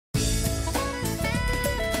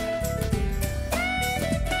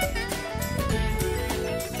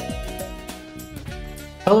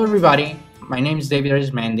Hello everybody, my name is David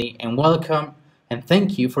Arismendy and welcome and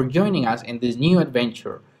thank you for joining us in this new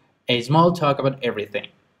adventure, a small talk about everything.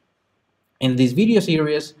 In this video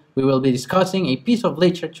series, we will be discussing a piece of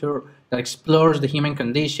literature that explores the human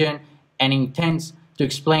condition and intends to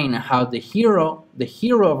explain how the hero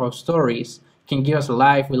of our stories can give us a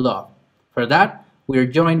life we love. For that, we are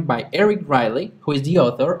joined by Eric Riley, who is the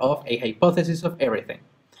author of A Hypothesis of Everything.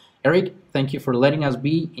 Eric, thank you for letting us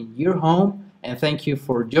be in your home and thank you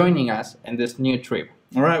for joining us in this new trip.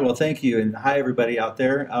 All right, well, thank you, and hi everybody out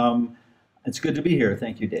there. It's good to be here.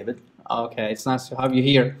 Thank you, David. Okay, it's nice to have you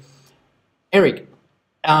here. Eric,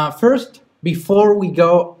 first, before we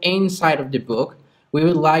go inside of the book, we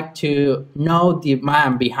would like to know the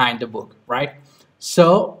man behind the book, right?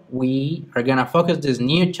 So we are gonna focus this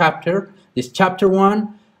new chapter, this chapter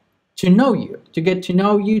 1, to know you, to get to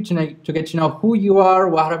know you, to get to know who you are,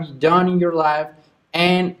 what have you done in your life,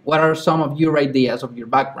 and what are some of your ideas of your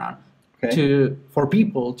background, Okay. for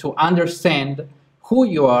people to understand who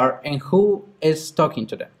you are and who is talking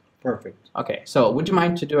to them. Perfect. Okay, so would you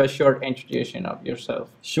mind to do a short introduction of yourself?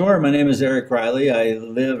 Sure, my name is Eric Riley. I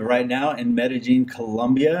live right now in Medellin,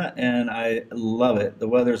 Colombia, and I love it. The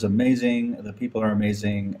weather's amazing, the people are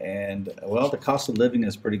amazing, and, well, the cost of living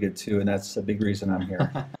is pretty good too, and that's a big reason I'm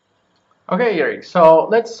here. Okay, Eric, so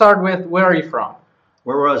let's start with where are you from?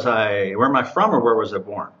 Where am I from, or where was I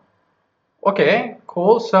born? Okay,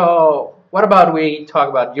 cool. So what about we talk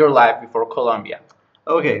about your life before Colombia?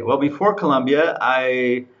 Okay, well, before Colombia,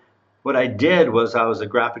 what I did was I was a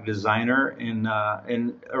graphic designer in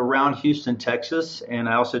around Houston, Texas, and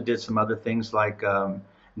I also did some other things like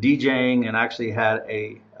DJing, and actually had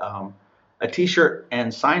a T-shirt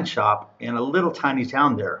and sign shop in a little tiny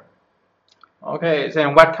town there. Okay, so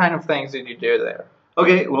what kind of things did you do there?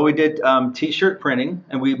 Okay, well, we did T-shirt printing,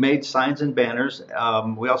 and we made signs and banners.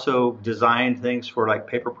 We also designed things for like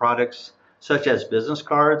paper products, such as business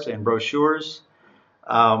cards and brochures.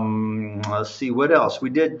 Let's see what else. We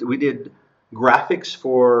did graphics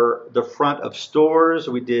for the front of stores.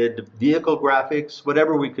 We did vehicle graphics,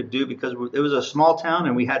 whatever we could do, because it was a small town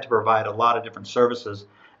and we had to provide a lot of different services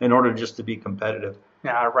in order just to be competitive.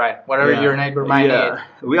 Yeah, right. Whatever your neighbor might need.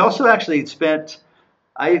 We also actually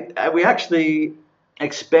we actually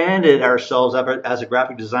expanded ourselves as a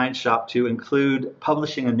graphic design shop to include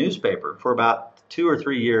publishing a newspaper for about 2 or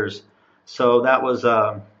 3 years. So that was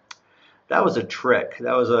a trick.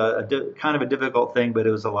 That was kind of a difficult thing, but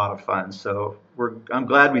it was a lot of fun. So I'm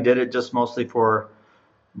glad we did it, just mostly for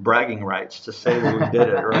bragging rights to say that we did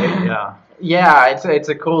it, right? Yeah. Yeah, it's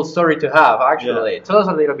a cool story to have, actually. Yeah. Tell us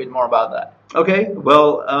a little bit more about that. Okay,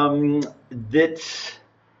 well,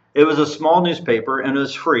 it was a small newspaper and it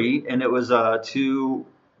was free, and it was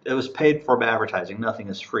paid for by advertising. Nothing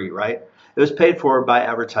is free, right? It was paid for by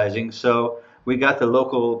advertising, so we got the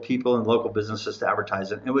local people and local businesses to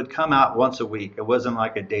advertise it. It would come out once a week. It wasn't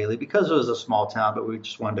like a daily because it was a small town, but we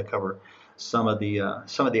just wanted to cover some of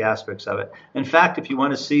the aspects of it. In fact, if you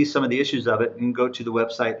want to see some of the issues of it, you can go to the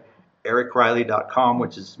website ericriley.com,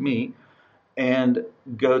 which is me, and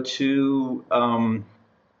go to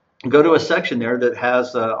a section there that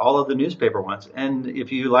has all of the newspaper ones. And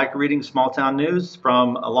if you like reading small town news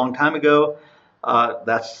from a long time ago,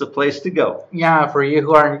 that's the place to go. Yeah, for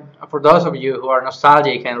those of you who are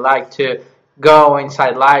nostalgic and like to go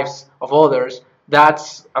inside lives of others,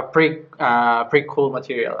 that's a pretty cool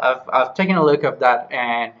material. I've taken a look at that,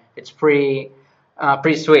 and it's pretty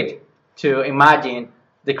sweet to imagine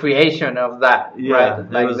the creation of that, Yeah,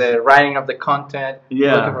 right? Like the writing of the content,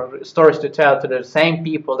 looking for stories to tell to the same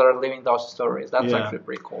people that are living those stories. That's actually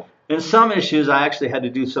pretty cool. In some issues, I actually had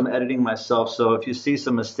to do some editing myself, so if you see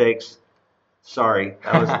some mistakes, sorry,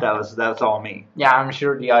 that's all me. Yeah, I'm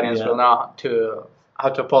sure the audience will know how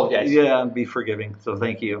to apologize. Yeah, be forgiving. So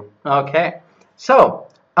thank you. Okay, so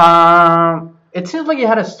it seems like you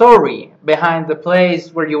had a story behind the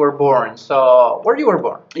place where you were born. So where you were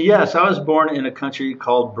born? Yes, I was born in a country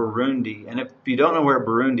called Burundi, and if you don't know where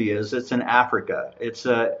Burundi is, it's in Africa. It's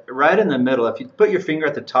right in the middle. If you put your finger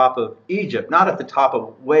at the top of Egypt, not at the top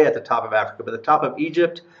of way at the top of Africa, but the top of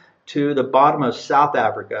Egypt to the bottom of South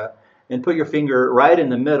Africa, and put your finger right in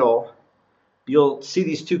the middle, you'll see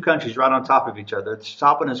these two countries right on top of each other. The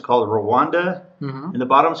top one is called Rwanda, and the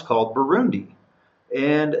bottom is called Burundi.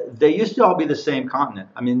 And they used to all be the same continent.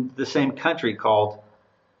 I mean, the same country called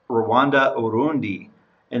Rwanda, Urundi.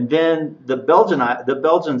 And then the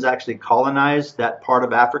Belgians actually colonized that part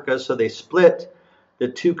of Africa, so they split the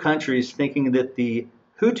two countries, thinking that the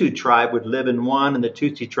Hutu tribe would live in one and the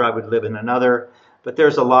Tutsi tribe would live in another. But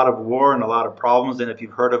there's a lot of war and a lot of problems. And if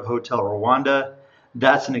you've heard of Hotel Rwanda,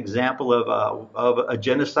 that's an example of a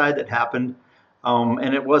genocide that happened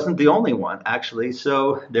And it wasn't the only one, actually.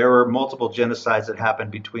 So there were multiple genocides that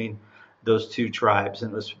happened between those two tribes,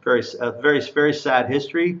 and it was very sad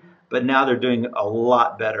history. But now they're doing a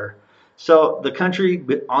lot better. So the country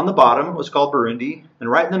on the bottom was called Burundi, and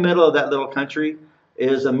right in the middle of that little country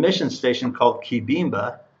is a mission station called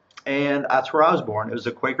Kibimba, and that's where I was born. It was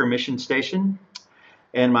a Quaker mission station,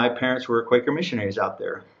 and my parents were Quaker missionaries out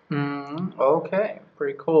there. Okay,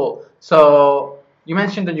 pretty cool. So you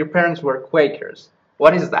mentioned that your parents were Quakers.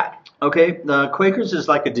 What is that? Okay, the Quakers is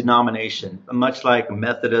like a denomination, much like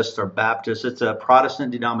Methodist or Baptist. It's a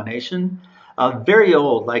Protestant denomination, very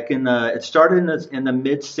old. Like it started in the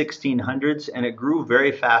mid 1600s, and it grew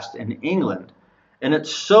very fast in England. And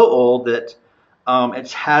it's so old that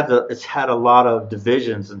it's had a lot of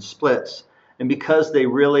divisions and splits. And because they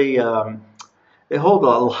really they hold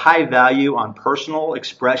a high value on personal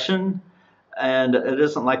expression, and it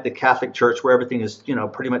isn't like the Catholic Church where everything is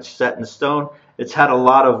pretty much set in stone. It's had a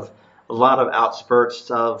lot of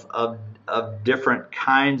outspurts of different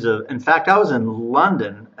kinds of. In fact, I was in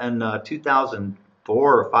London in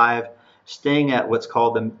 2004 or 5, staying at what's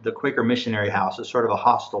called the Quaker Missionary House. It's sort of a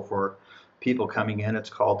hostel for people coming in. It's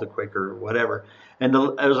called the Quaker whatever. And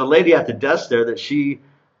there was a lady at the desk there that she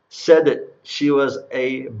said that she was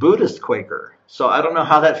a Buddhist Quaker. So I don't know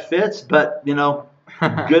how that fits, but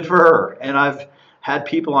good for her. And I've had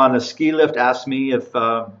people on a ski lift ask me if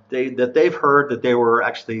they've heard that they were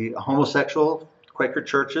actually homosexual Quaker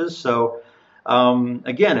churches. So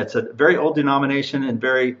again, it's a very old denomination and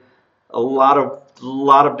a lot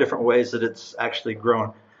of different ways that it's actually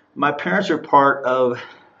grown. My parents are part of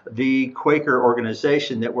the Quaker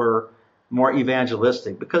organization that were more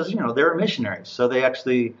evangelistic because they were missionaries, so they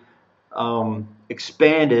actually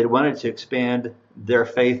wanted to expand their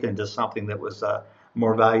faith into something that was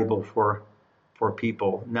more valuable for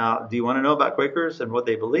people. Now, do you want to know about Quakers and what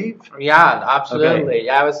they believe? Yeah, absolutely. Okay.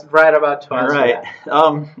 I was right about to All answer right.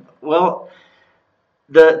 that. Well,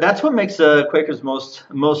 that's what makes Quakers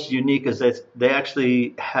most unique is that they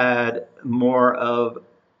actually had more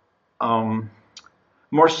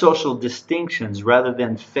social distinctions rather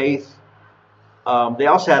than faith. They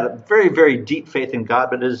also had a very, very deep faith in God,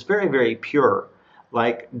 but it is very, very pure.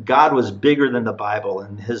 Like God was bigger than the Bible,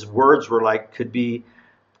 and His words were like could be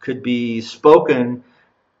spoken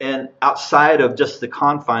and outside of just the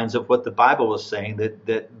confines of what the Bible was saying.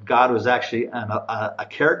 That God was actually a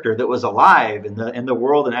character that was alive in the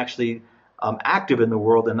world and actually active in the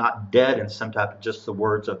world and not dead in some type of just the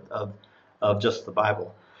words of just the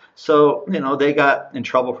Bible. So they got in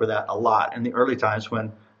trouble for that a lot in the early times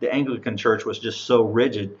when the Anglican Church was just so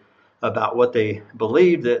rigid about what they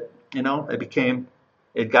believed that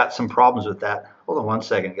it got some problems with that. Hold on one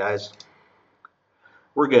second, guys.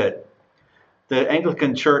 We're good. The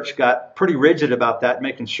Anglican Church got pretty rigid about that,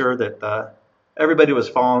 making sure that everybody was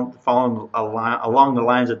following along the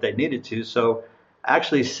lines that they needed to. So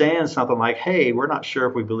actually saying something like, hey, we're not sure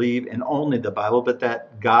if we believe in only the Bible, but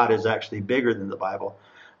that God is actually bigger than the Bible.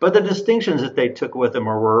 But the distinctions that they took with them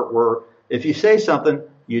were if you say something,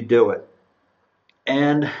 you do it.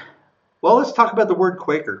 And, well, let's talk about the word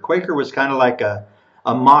Quaker. Quaker was kind of like a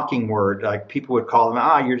mocking word. Like people would call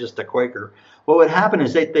them, you're just a Quaker. What would happen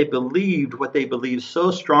is they believed what they believed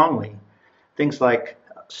so strongly. Things like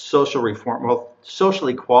social reform, social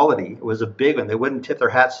equality was a big one. They wouldn't tip their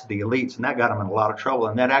hats to the elites, and that got them in a lot of trouble.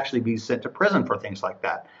 And they'd actually be sent to prison for things like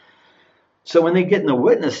that. So when they get in the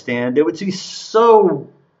witness stand, they would be so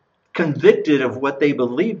convicted of what they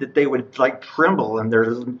believed that they would like tremble and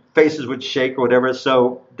their faces would shake or whatever.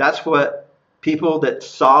 So that's what people that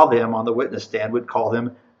saw them on the witness stand would call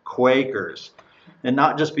them Quakers. And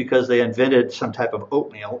not just because they invented some type of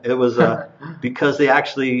oatmeal. It was because they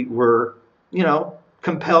actually were,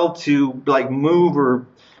 compelled to like move or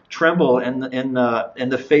tremble in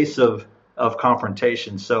the face of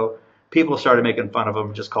confrontation. So people started making fun of them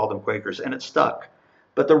and just called them Quakers, and it stuck.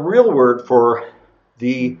 But the real word for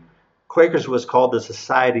the Quakers was called the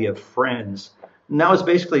Society of Friends. And that was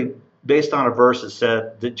basically based on a verse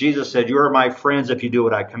that Jesus said, you are my friends if you do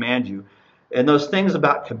what I command you. And those things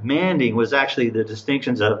about commanding was actually the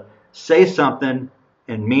distinctions of say something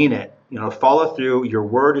and mean it. Follow through. Your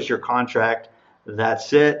word is your contract.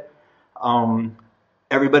 That's it.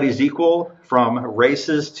 Everybody's equal from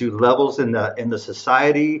races to levels in the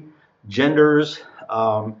society, genders.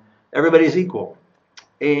 Everybody's equal.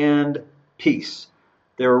 And peace.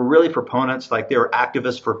 They were really proponents, like they were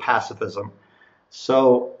activists for pacifism.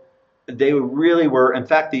 So they really were. In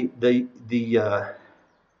fact, the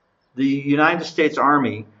United States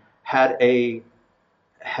Army had a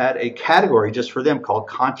category just for them called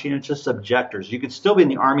conscientious objectors. You could still be in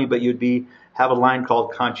the Army, but you'd have a line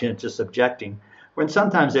called conscientious objecting. When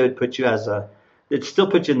sometimes they would put you as they'd still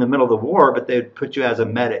put you in the middle of the war, but they'd put you as a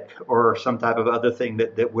medic or some type of other thing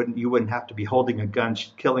that you wouldn't have to be holding a gun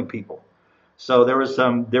killing people. So there was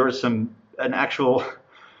an actual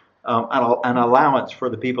an allowance for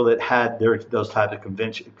the people that had those type of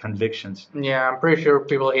convictions. Yeah, I'm pretty sure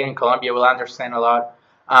people here in Colombia will understand a lot.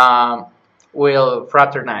 Will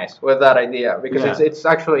fraternize with that idea because Yeah. it's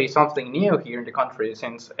actually something new here in the country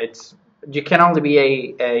since it's you can only be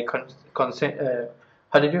a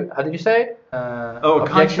how did you say it?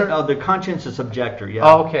 Objector? The conscientious objector. Yeah.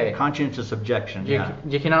 Oh, okay. Conscientious objection. Yeah.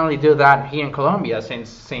 You can only do that here in Colombia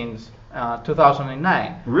since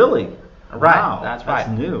 2009. Really? Right, Wow, that's right.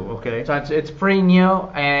 That's new. Okay. So it's pretty new,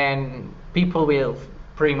 and people will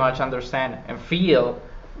pretty much understand and feel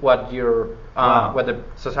what your Wow. what the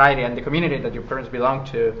society and the community that your parents belong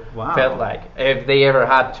to Wow. felt like if they ever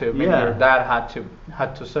had to. Maybe Yeah. your dad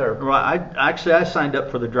had to serve. Well, I signed up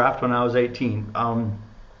for the draft when I was 18.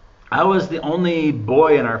 I was the only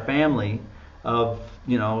boy in our family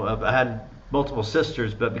I had multiple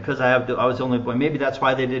sisters, but because I was the only boy, maybe that's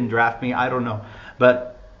why they didn't draft me. I don't know,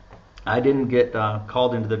 but I didn't get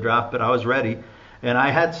called into the draft, but I was ready, and I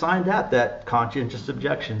had signed that conscientious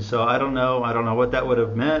objection. So I don't know what that would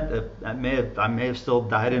have meant. I may have still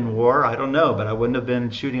died in war. I don't know, but I wouldn't have been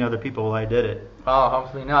shooting other people while I did it. Oh,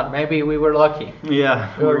 hopefully not. Maybe we were lucky. Yeah,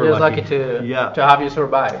 We were just lucky to have you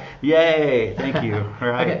survive. Yay! Thank you. All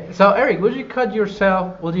right. Okay, so Eric, would you call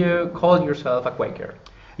yourself a Quaker?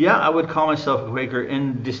 Yeah, I would call myself a Quaker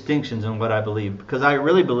in distinctions in what I believe, because I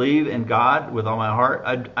really believe in God with all my heart.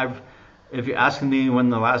 If you're asking me when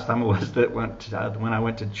the last time it was when I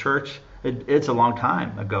went to church, it's a long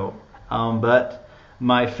time ago. But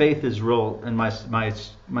my faith is real, and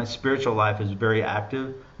my spiritual life is very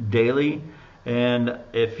active daily. And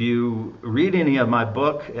if you read any of my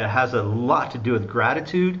book, it has a lot to do with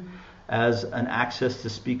gratitude as an access to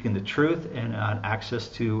speaking the truth and an access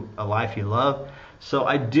to a life you love. So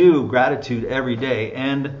I do gratitude every day,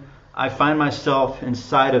 and I find myself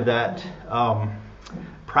inside of that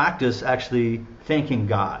practice actually thanking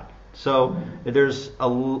God. So there's a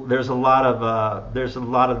lot of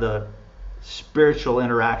the spiritual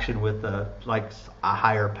interaction with like a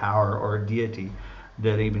higher power or a deity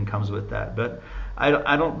that even comes with that. But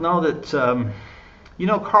I don't know that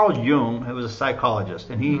Carl Jung, who was a psychologist,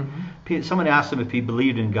 and somebody asked him if he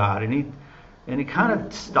believed in God, and he kind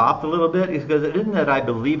of stopped a little bit. He goes, "It isn't that I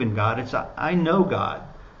believe in God; it's I know God."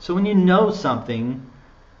 So when you know something,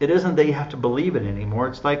 it isn't that you have to believe it anymore.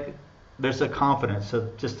 It's like there's a confidence,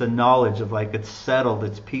 just a knowledge of like it's settled,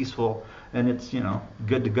 it's peaceful, and it's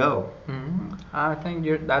good to go. Mm-hmm. I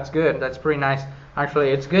think that's good. That's pretty nice. Actually,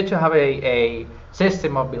 it's good to have a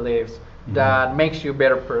system of beliefs that makes you a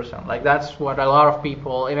better person. Like that's what a lot of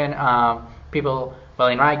people, even people. Well,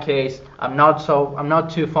 in my case, I'm not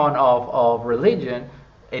too fond of religion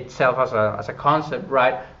itself as a concept,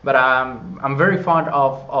 right? But I'm very fond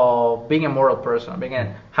of being a moral person,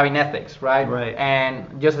 having ethics, right? Right.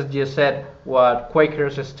 And just as you said, what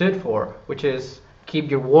Quakers stood for, which is keep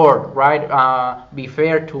your word, right? Be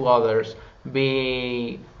fair to others,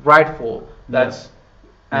 be rightful. That's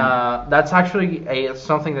actually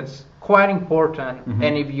something that's quite important.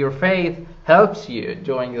 And if your faith helps you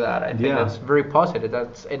doing that, I think that's very positive.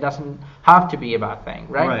 It doesn't have to be a bad thing,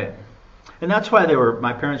 right? Right. And that's why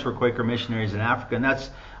my parents were Quaker missionaries in Africa, and that's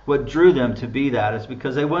what drew them to be that, is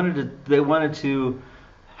because they wanted to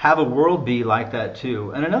have a world be like that too.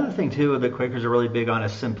 And another thing too that Quakers are really big on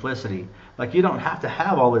is simplicity. Like you don't have to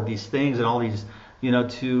have all of these things and all these,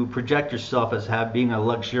 to project yourself as being a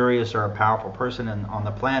luxurious or a powerful person on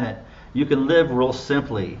the planet. You can live real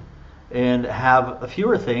simply and have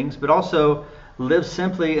fewer things, but also live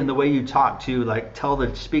simply in the way you talk to, like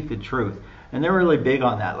speak the truth. And they're really big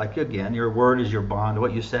on that. Like again, your word is your bond.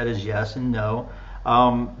 What you said is yes and no.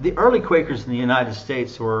 The early Quakers in the United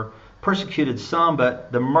States were persecuted some,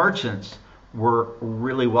 but the merchants were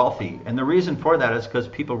really wealthy. And the reason for that is because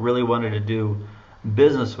people really wanted to do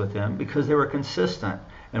business with them because they were consistent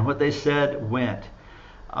and what they said went.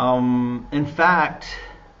 In fact,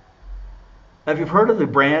 if you've heard of the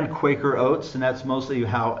brand Quaker Oats, and that's mostly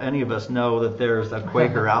how any of us know that there's a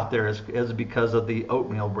Quaker out there is because of the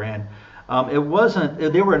oatmeal brand. They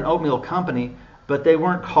were an oatmeal company, but they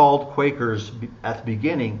weren't called Quakers at the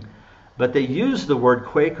beginning. But they used the word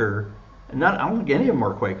Quaker. I don't think any of them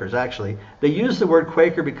were Quakers, actually. They used the word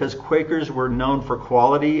Quaker because Quakers were known for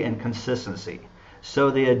quality and consistency.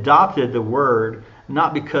 So they adopted the word,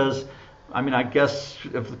 not because, I guess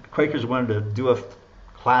if the Quakers wanted to do a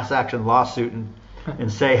class action lawsuit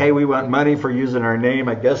and say, hey, we want money for using our name,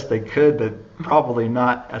 I guess they could, but probably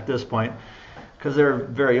not at this point. because they're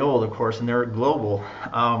very old, of course, and they're global.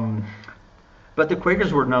 But the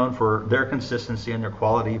Quakers were known for their consistency and their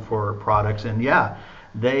quality for products, and yeah,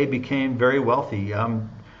 they became very wealthy.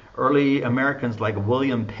 Early Americans like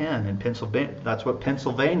William Penn in Pennsylvania, that's what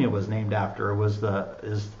Pennsylvania was named after,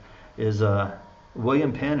 is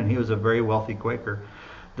William Penn, and he was a very wealthy Quaker.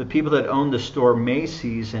 The people that owned the store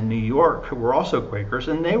Macy's in New York were also Quakers,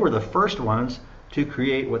 and they were the first ones to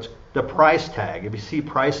create what's the price tag. If you see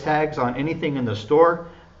price tags on anything in the store,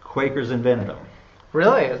 Quakers invented them.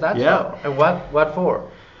 Really? Is that so? And what for?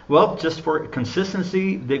 Well, just for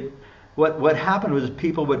consistency. What happened was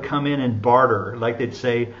people would come in and barter. Like they'd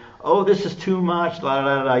say, "Oh, this is too much," la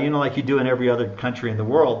la la, like you do in every other country in the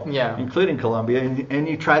world, including Colombia, and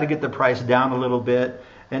you try to get the price down a little bit.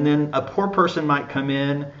 And then a poor person might come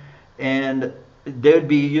in, and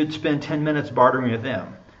you'd spend 10 minutes bartering with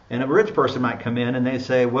them. And a rich person might come in and they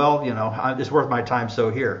say, "Well, it's worth my time, so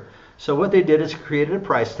here." So what they did is created a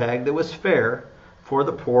price tag that was fair for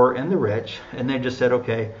the poor and the rich, and they just said,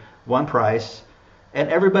 okay, one price. And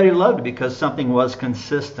everybody loved it because something was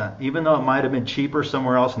consistent, even though it might have been cheaper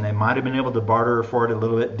somewhere else, and they might have been able to barter for it a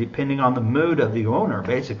little bit, depending on the mood of the owner,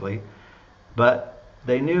 basically. But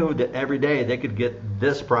they knew that every day they could get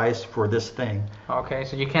this price for this thing. Okay,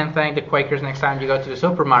 so you can thank the Quakers next time you go to the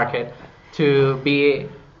supermarket to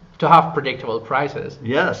have predictable prices.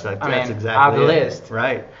 Yes, that's exactly out the list.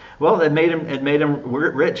 Right. Well, it made them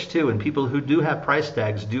rich too, and people who do have price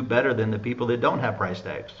tags do better than the people that don't have price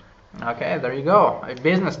tags. Okay, there you go. A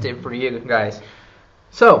business tip for you guys.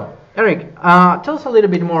 So, Eric, tell us a little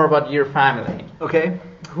bit more about your family. Okay.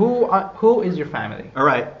 Who is your family? All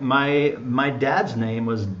right. My dad's name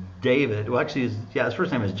was David. Well, actually, his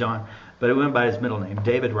first name is John, but it went by his middle name,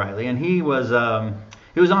 David Riley, and he was on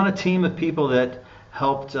a team of people that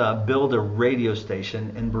helped build a radio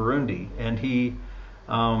station in Burundi, and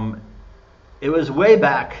it was way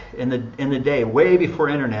back in the day, way before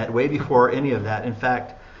internet, way before any of that. In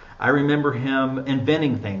fact, I remember him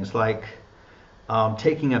inventing things like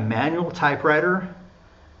taking a manual typewriter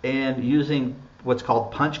and using what's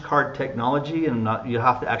called punch card technology, and you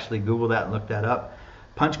have to actually Google that and look that up.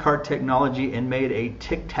 Punch card technology, and made a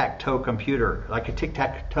tic-tac-toe computer, like a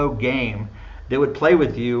tic-tac-toe game that would play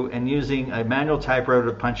with you, and using a manual typewriter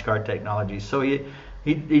with punch card technology. So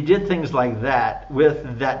he did things like that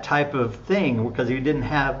with that type of thing, because we didn't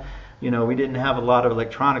have a lot of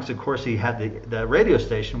electronics. Of course, he had the radio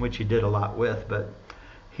station, which he did a lot with, but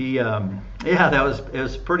it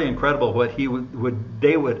was pretty incredible what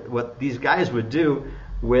what these guys would do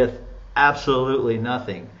with absolutely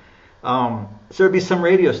nothing. So there'd be some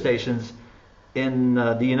radio stations in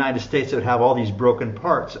the United States that would have all these broken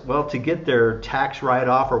parts. Well, to get their tax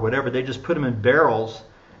write-off or whatever, they just put them in barrels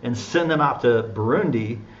and send them out to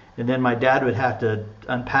Burundi, and then my dad would have to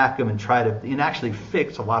unpack them and try to actually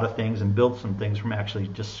fix a lot of things and build some things from actually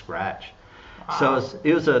just scratch. Wow. So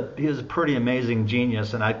he was a pretty amazing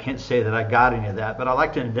genius, and I can't say that I got any of that, but I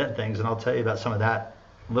like to invent things, and I'll tell you about some of that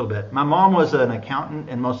a little bit. My mom was an accountant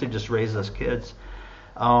and mostly just raised us kids.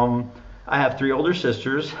 I have 3 older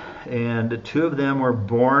sisters, and 2 of them were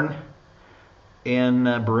born in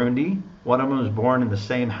Burundi. One of them was born in the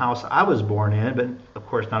same house I was born in, but of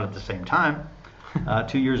course not at the same time,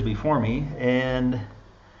 2 years before me. And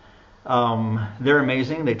they're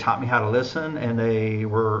amazing. They taught me how to listen, and they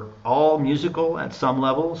were all musical at some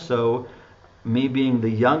level. So me being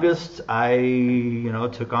the youngest, I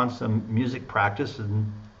took on some music practice,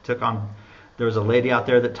 and there was a lady out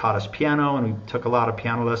there that taught us piano, and we took a lot of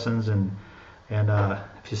piano lessons. And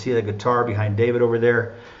if you see the guitar behind David over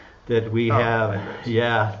there, that we have,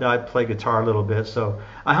 I play guitar a little bit. So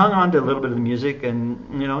I hung on to a little bit of the music, and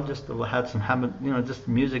just had some, just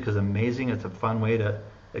music is amazing. It's a fun way to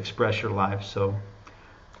express your life. So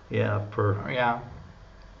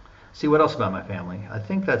See, what else about my family? I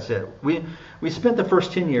think that's it. We spent the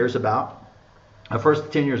first 10 years of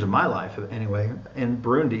my life anyway in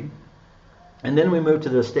Burundi. And then we moved to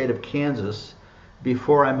the state of Kansas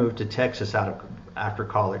before I moved to Texas after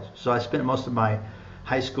college. So I spent most of my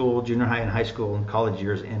high school, junior high and high school and college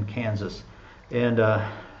years in Kansas. And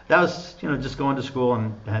that was, just going to school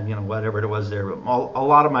and whatever it was there. But a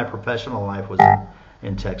lot of my professional life was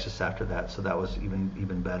in Texas after that. So that was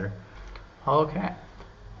even better. Okay.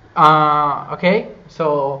 Okay.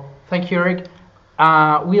 So thank you, Eric.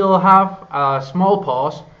 We'll have a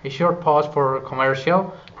short pause for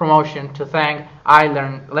commercial promotion to thank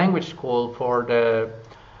iLearn Language School for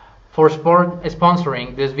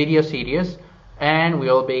sponsoring this video series, and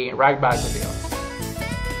we'll be right back with you.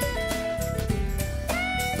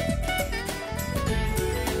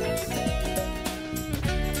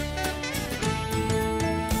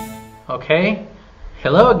 Okay,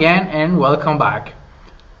 hello again and welcome back.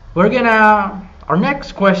 Our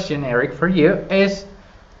next question, Eric, for you is,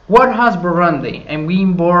 what has Burundi and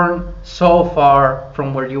being born so far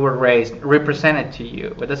from where you were raised represented to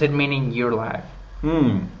you? What does it mean in your life?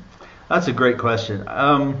 That's a great question.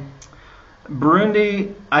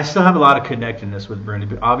 Burundi, I still have a lot of connectedness with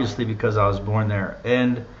Burundi, obviously because I was born there,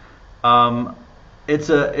 and it's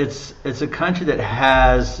a country that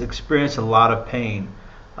has experienced a lot of pain.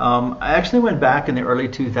 I actually went back in the early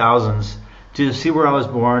 2000s to see where I was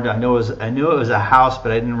born. I knew it was a house,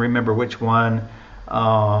 but I didn't remember which one.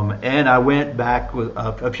 And I went back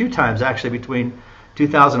a few times actually between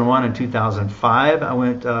 2001 and 2005.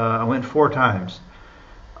 I went 4 times.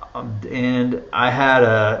 And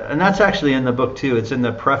and that's actually in the book too. It's in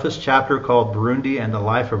the preface chapter called Burundi and the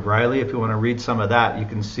Life of Riley. If you want to read some of that, you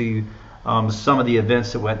can see some of the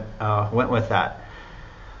events that went with that.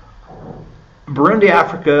 Burundi,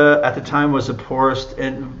 Africa, at the time was the poorest,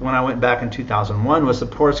 and when I went back in 2001, was the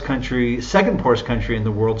poorest country, second poorest country in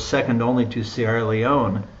the world, second only to Sierra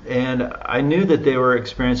Leone. And I knew that they were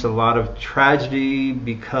experiencing a lot of tragedy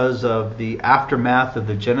because of the aftermath of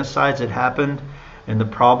the genocides that happened and the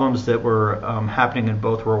problems that were happening in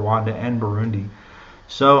both Rwanda and Burundi.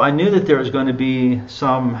 So I knew that there was going to be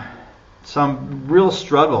some real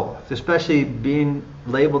struggle, especially being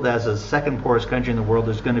labeled as the second poorest country in the world.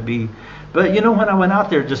 There's going to be, but when I went out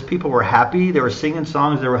there, just people were happy. They were singing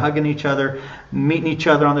songs. They were hugging each other, meeting each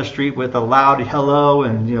other on the street with a loud hello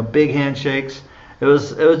and big handshakes. It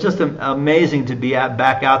was just amazing to be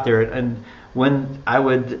back out there. And when I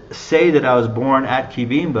would say that I was born at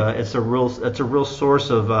Kibimba, it's a real source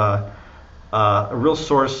of a real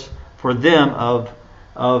source for them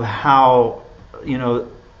of how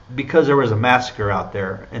because there was a massacre out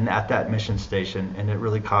there and at that mission station, and it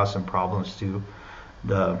really caused some problems to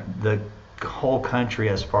the whole country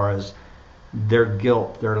as far as their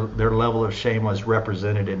guilt, their level of shame was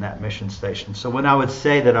represented in that mission station. So when I would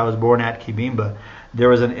say that I was born at Kibimba, there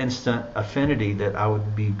was an instant affinity that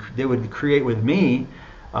they would create with me,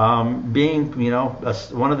 being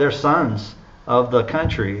one of their sons of the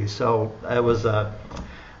country. So it was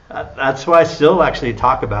that's why I still actually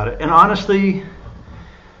talk about it. And honestly,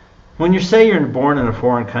 when you say you're born in a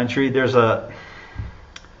foreign country, there's a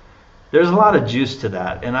lot of juice to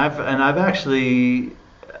that, and I've actually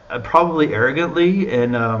probably arrogantly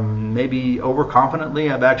and maybe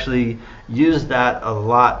overconfidently, I've actually used that a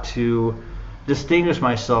lot to distinguish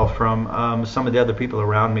myself from some of the other people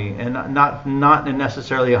around me, and not in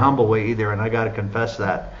necessarily a humble way either. And I got to confess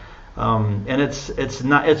that. And it's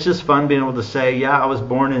just fun being able to say, yeah, I was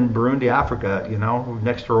born in Burundi, Africa,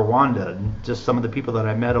 next to Rwanda, and just some of the people that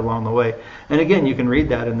I met along the way. And again, you can read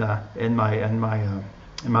that in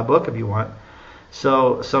my book if you want.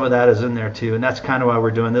 So some of that is in there too, and that's kind of why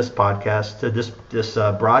we're doing this podcast. This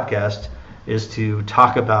broadcast is to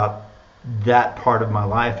talk about that part of my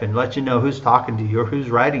life and let you know who's talking to you or who's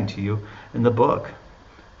writing to you in the book.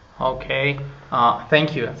 Okay,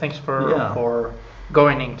 thank you. Thanks for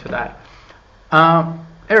going into that.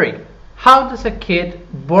 Eric, how does a kid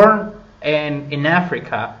born in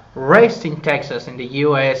Africa, raised in Texas in the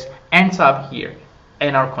US, ends up here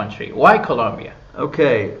in our country? Why Colombia?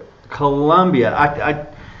 Okay, Colombia.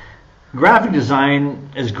 Graphic design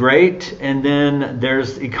is great, and then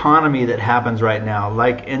there's economy that happens right now.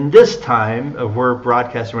 Like in this time of we're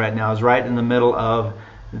broadcasting right now is right in the middle of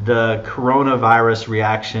the coronavirus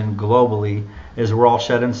reaction globally, is we're all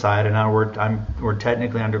shut inside, and now we're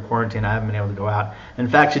technically under quarantine. I haven't been able to go out. In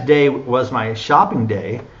fact, today was my shopping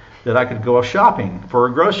day that I could go shopping for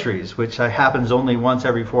groceries, which happens only once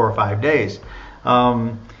every 4 or 5 days.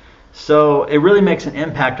 So it really makes an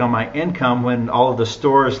impact on my income when all of the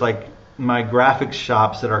stores, like my graphics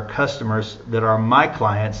shops that are customers, that are my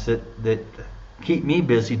clients, that keep me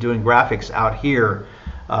busy doing graphics out here,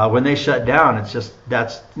 when they shut down,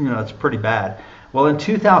 it's pretty bad. Well, in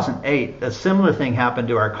 2008, a similar thing happened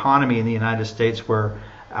to our economy in the United States, where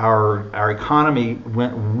our economy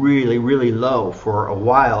went really, really low for a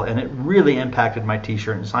while, and it really impacted my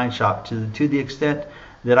t-shirt and sign shop to the extent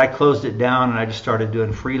that I closed it down and I just started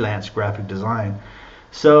doing freelance graphic design.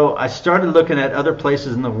 So I started looking at other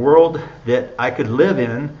places in the world that I could live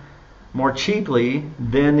in more cheaply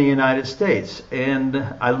than the United States. And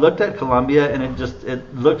I looked at Colombia, and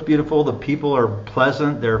it looked beautiful. The people are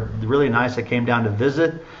pleasant. They're really nice. I came down to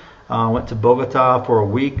visit. Went to Bogota for a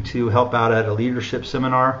week to help out at a leadership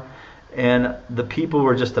seminar. And the people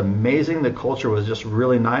were just amazing. The culture was just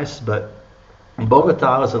really nice. But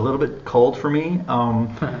Bogota was a little bit cold for me.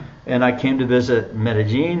 And I came to visit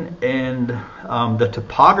Medellin, and the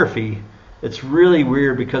topography it's really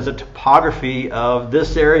weird because the topography of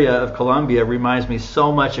this area of Colombia reminds me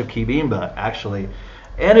so much of Quibimba, actually.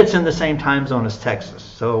 And it's in the same time zone as Texas.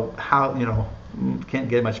 So how, can't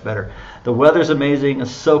get much better. The weather's amazing.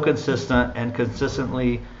 It's so consistent, and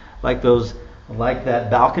consistently like that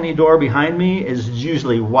balcony door behind me is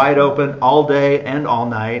usually wide open all day and all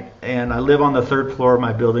night. And I live on the 3rd floor of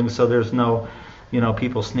my building, so there's no,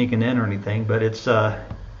 people sneaking in or anything. But it's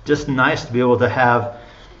just nice to be able to have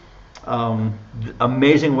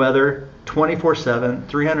amazing weather 24/7,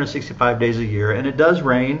 365 days a year, and it does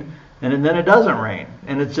rain, and then it doesn't rain,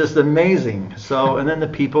 and it's just amazing. So, and then the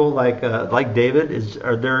people like David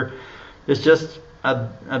it's just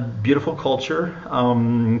a beautiful culture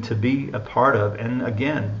to be a part of, and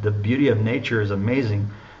again, the beauty of nature is amazing.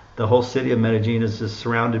 The whole city of Medellin is just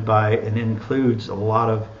surrounded by and includes a lot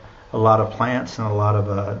of plants and a lot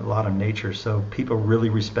of nature. So people really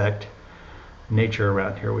respect nature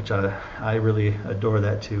around here, which I really adore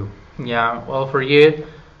that too. Yeah, well,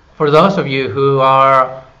 for those of you who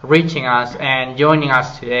are reaching us and joining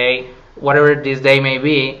us today, whatever this day may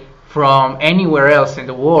be, from anywhere else in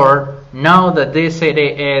the world, know that this city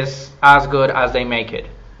is as good as they make it.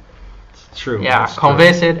 It's true. Yeah, it's come true.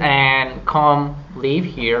 visit and come live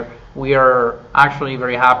here. We are actually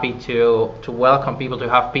very happy to welcome people, to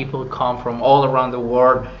have people come from all around the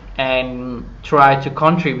world and try to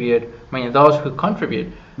contribute. I mean, those who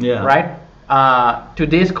contribute, Yeah. right, to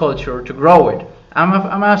this culture, to grow it.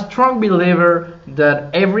 I'm a strong believer that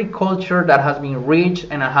every culture that has been rich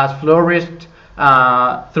and has flourished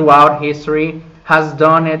throughout history has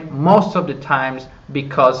done it most of the times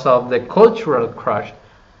because of the cultural crush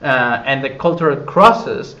and the cultural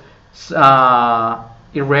crosses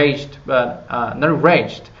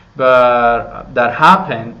that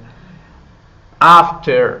happened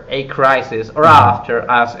after a crisis, or after,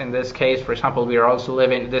 as in this case, for example, we are also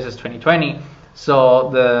living, this is 2020, so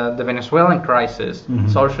the Venezuelan crisis,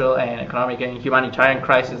 social and economic and humanitarian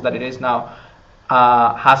crisis that it is now,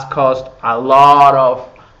 has caused a lot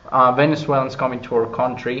of Venezuelans coming to our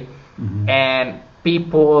country, and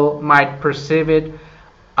people might perceive it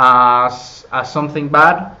as something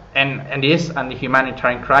bad, and the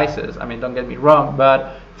humanitarian crisis, I mean, don't get me wrong,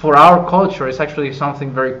 but for our culture, it's actually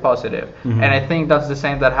something very positive. And I think that's the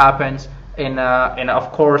same that happens in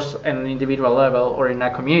of course, in an individual level or in a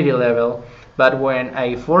community level. But when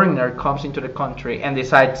a foreigner comes into the country and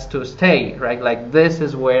decides to stay, right, like this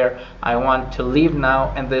is where I want to live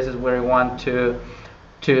now, and this is where I want to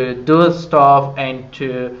do stuff and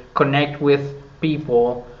to connect with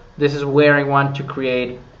people. This is where I want to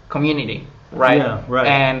create community, right? Yeah, right.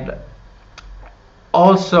 And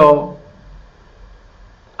also,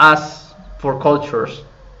 as for cultures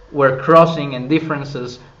where crossing and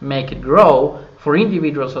differences make it grow, for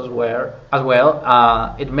individuals as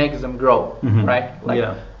well, it makes them grow, right? Like,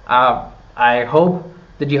 Yeah. I hope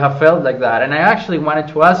that you have felt like that. And I actually wanted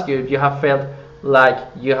to ask you if you have felt like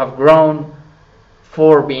you have grown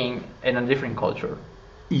for being in a different culture.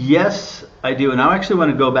 Yes, I do, and I actually want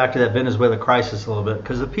to go back to that Venezuela crisis a little bit,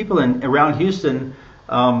 because the people around Houston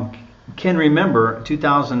can remember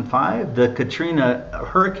 2005, the Katrina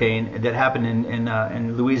hurricane that happened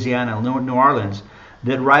in Louisiana, New Orleans.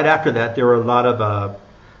 That right after that, there were a lot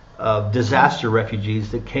of disaster refugees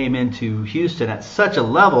that came into Houston at such a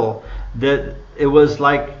level that it was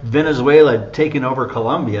like Venezuela taking over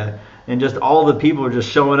Colombia. And just all the people are just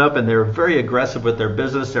showing up, and they're very aggressive with their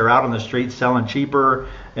business. They're out on the streets selling cheaper,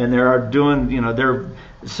 and they're doing,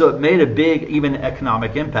 so it made a big, even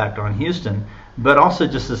economic impact on Houston, but also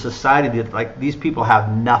just a society that, like, these people have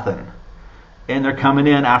nothing, and they're coming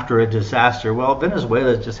in after a disaster. Well,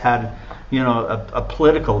 Venezuela just had,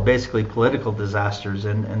 basically political disasters,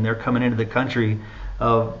 and they're coming into the country,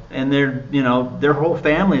 and their whole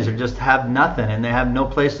families are just have nothing, and they have no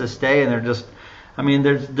place to stay, and they're just. I mean,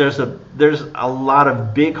 there's a lot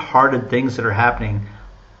of big-hearted things that are happening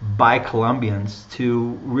by Colombians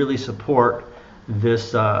to really support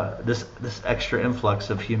this extra influx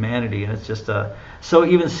of humanity, and it's just so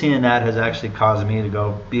even seeing that has actually caused me to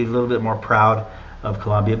go be a little bit more proud of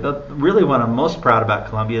Colombia. But really, what I'm most proud about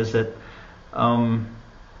Colombia is that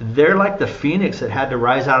they're like the phoenix that had to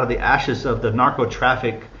rise out of the ashes of the narco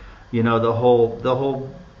traffic,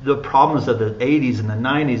 the problems of the 80s and the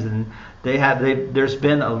 90s, and there's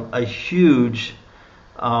been a huge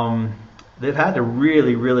they've had to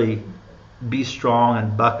really be strong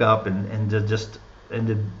and buck up and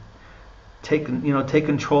to take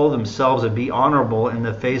control of themselves and be honorable in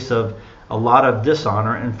the face of a lot of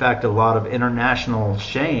dishonor, in fact a lot of international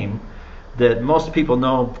shame. That most people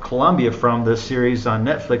know Colombia from the series on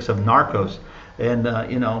Netflix of Narcos. and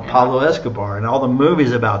Pablo Escobar and all the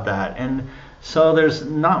movies about that. And so there's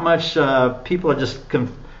not much. People are just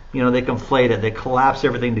they conflate it. They collapse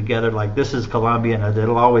everything together like this is Colombia and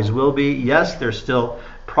it'll always will be. Yes, there's still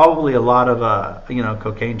probably a lot of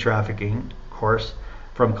cocaine trafficking, of course,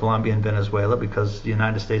 from Colombia and Venezuela, because the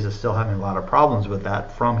United States is still having a lot of problems with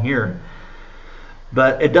that from here.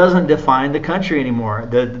 But it doesn't define the country anymore.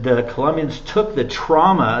 The Colombians took the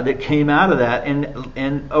trauma that came out of that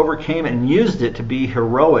and overcame it and used it to be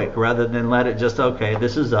heroic, rather than let it just, okay,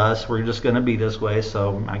 this is us, we're just going to be this way,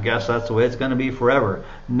 so I guess that's the way it's going to be forever.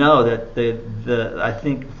 No, that I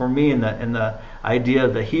think for me in the idea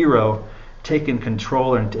of the hero taking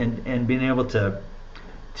control and being able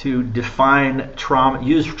to define trauma,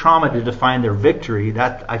 use trauma to define their victory,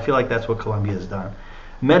 that I feel like that's what Colombia has done.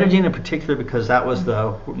 Medellin in particular, because that was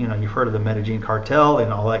you've heard of the Medellin cartel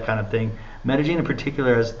and all that kind of thing. Medellin in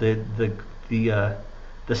particular, as the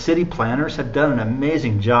city planners have done an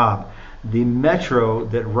amazing job. The metro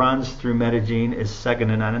that runs through Medellin is second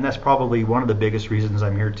to none, and that's probably one of the biggest reasons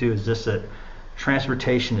I'm here too, is just that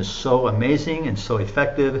transportation is so amazing and so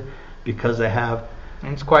effective, because they have...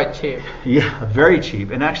 And it's quite cheap. Yeah, very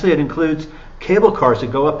cheap. And actually it includes cable cars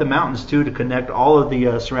that go up the mountains too, to connect all of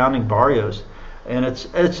the surrounding barrios. And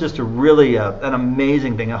it's just a really an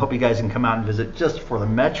amazing thing. I hope you guys can come out and visit just for the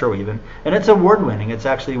metro even. And it's award winning. It's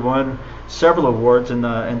actually won several awards in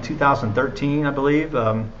 2013, I believe,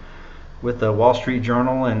 with the Wall Street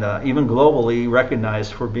Journal, and even globally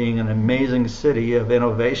recognized for being an amazing city of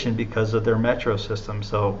innovation because of their metro system.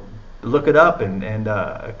 So look it up and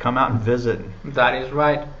come out and visit. That is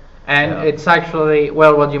right. And it's actually,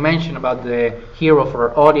 well, what you mentioned about the hero for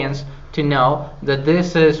our audience, to know that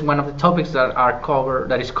this is one of the topics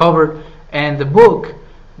that is covered in the book,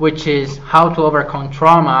 which is how to overcome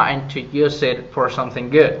trauma and to use it for something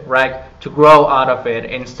good, right? To grow out of it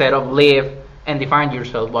instead of live and define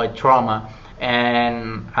yourself by trauma.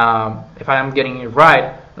 And if I'm getting it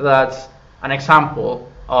right, that's an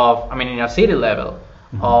example of, in a city level,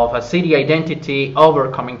 of a city identity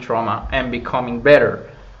overcoming trauma and becoming better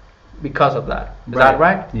because of that. Is that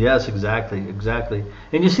right? Yes, exactly.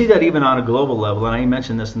 And you see that even on a global level, and I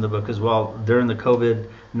mentioned this in the book as well, during the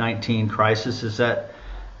COVID-19 crisis, is that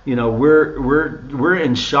we're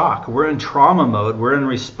in shock, we're in trauma mode, we're in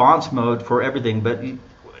response mode for everything. But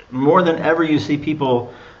more than ever, you see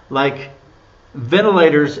people like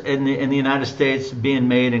ventilators in the United States being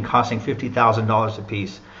made and costing $50,000 a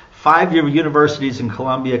piece. 5 universities in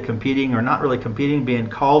Colombia competing, or not really competing, being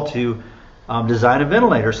called to design a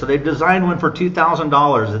ventilator. So they've designed one for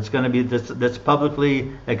 $2,000. It's going to be that's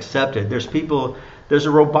publicly accepted. There's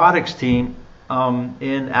a robotics team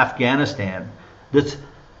in Afghanistan. That's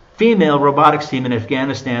female robotics team in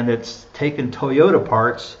Afghanistan that's taken Toyota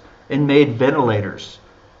parts and made ventilators.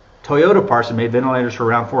 Toyota parts and made ventilators for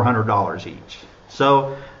around $400 each.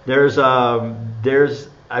 So there's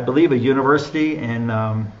I believe a university in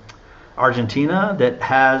Argentina that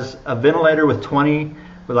has a ventilator with 20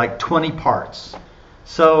 parts.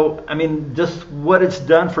 So just what it's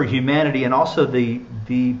done for humanity, and also the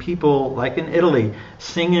people like in Italy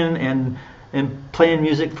singing and playing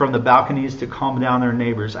music from the balconies to calm down their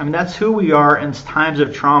neighbors. That's who we are in times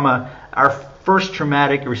of trauma. Our first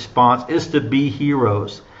traumatic response is to be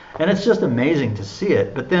heroes. And it's just amazing to see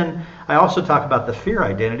it. But then I also talk about the fear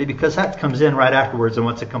identity, because that comes in right afterwards and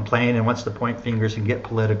wants to complain and wants to point fingers and get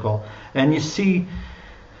political. And you see,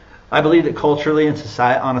 I believe that culturally and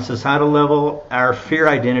on a societal level, our fear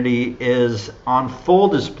identity is on full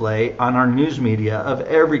display on our news media of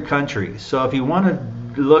every country. So if you want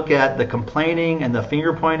to look at the complaining and the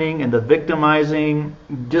finger pointing and the victimizing,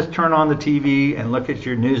 just turn on the TV and look at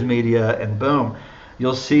your news media, and boom,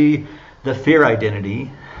 you'll see the fear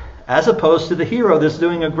identity, as opposed to the hero that's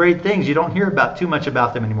doing great things. You don't hear too much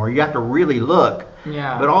about them anymore. You have to really look.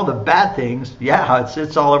 Yeah. But all the bad things,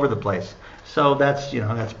 it's all over the place. So that's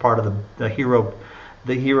part of the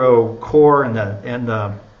hero core,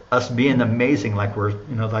 and us being amazing, like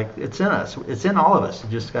it's in us. It's in all of us. You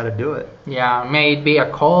just got to do it. Yeah, may it be a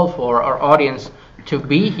call for our audience to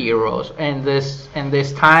be heroes in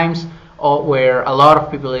these times where a lot of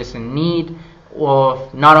people is in need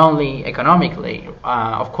of, not only economically,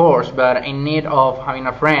 of course, but in need of having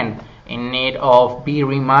a friend, in need of be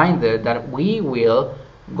reminded that we will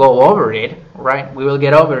go over it, right? We will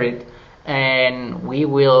get over it, and we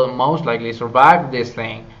will most likely survive this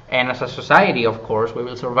thing. And as a society, of course, we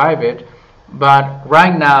will survive it. But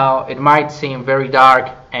right now, it might seem very dark,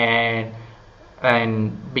 and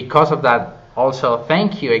because of that, also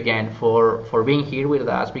thank you again for being here with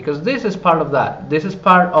us, because this is part of that. This is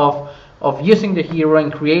part of using the hero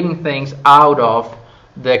and creating things out of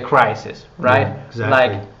the crisis, right? Yeah,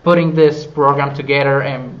 exactly. Like putting this program together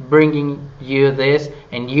and bringing you this,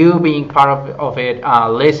 and you being part of it,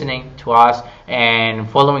 listening to us and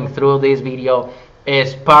following through this video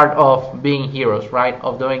is part of being heroes, right?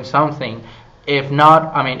 Of doing something. If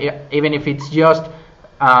not, I mean, even if it's just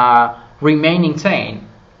remaining sane,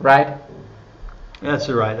 right? That's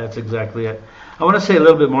right. That's exactly it. I want to say a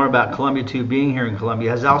little bit more about Columbia too. Being here in Columbia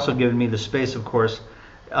has also given me the space, of course,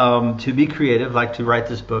 to be creative, like to write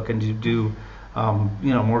this book and to do,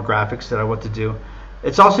 more graphics that I want to do.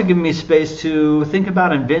 It's also given me space to think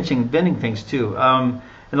about inventing things too.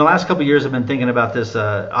 In the last couple of years, I've been thinking about this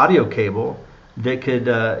audio cable that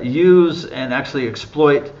could use and actually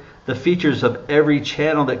exploit the features of every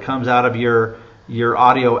channel that comes out of your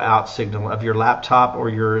audio out signal of your laptop or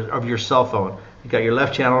your cell phone. You got your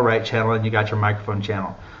left channel, right channel, and you got your microphone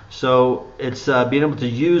channel. So it's being able to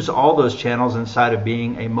use all those channels inside of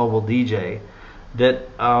being a mobile DJ that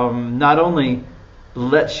not only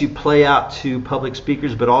lets you play out to public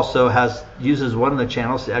speakers, but also uses one of the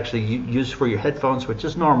channels to actually use for your headphones, which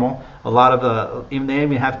is normal. A lot of they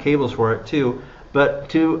even have cables for it too, but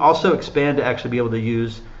to also expand to actually be able to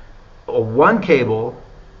use one cable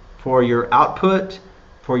for your output,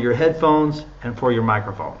 for your headphones, and for your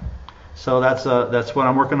microphone. So that's what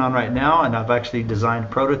I'm working on right now, and I've actually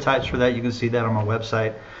designed prototypes for that. You can see that on my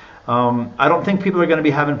website. I don't think people are going to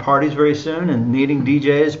be having parties very soon and needing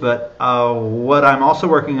DJs, but what I'm also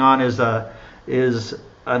working on is a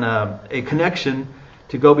connection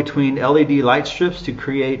to go between LED light strips to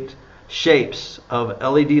create shapes of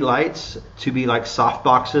LED lights to be like soft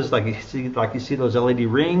boxes, like you see those LED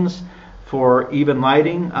rings for even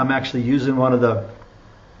lighting. I'm actually using one of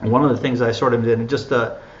the things I sort of did, and just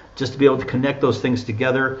to be able to connect those things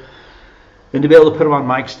together and to be able to put them on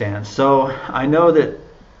mic stands. So I know that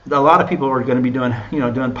a lot of people are going to be doing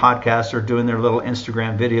podcasts or doing their little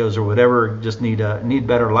Instagram videos or whatever, just need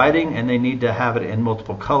better lighting, and they need to have it in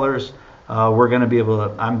multiple colors. We're going to be able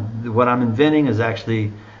to, what I'm inventing is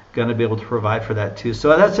actually going to be able to provide for that too.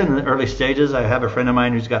 So that's in the early stages. I have a friend of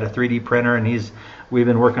mine who's got a 3D printer, and we've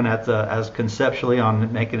been working as conceptually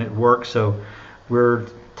on making it work. So we're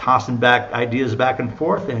tossing ideas back and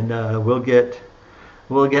forth, and we'll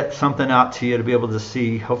get something out to you to be able to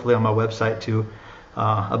see, hopefully on my website too,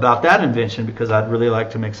 about that invention, because I'd really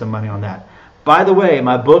like to make some money on that. By the way,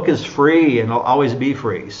 my book is free and will always be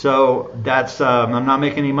free. So that's I'm not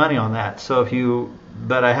making any money on that. So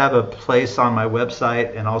but I have a place on my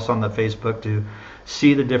website and also on the Facebook to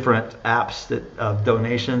see the different apps of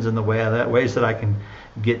donations and the ways that I can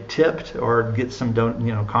get tipped or get some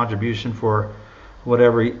contribution for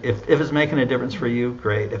whatever. If it's making a difference for you,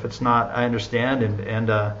 great. If it's not, I understand,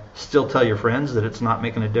 and still tell your friends that it's not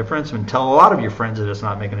making a difference, and tell a lot of your friends that it's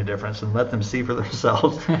not making a difference, and let them see for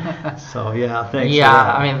themselves. So yeah, thanks.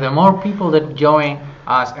 Yeah, I mean, the more people that join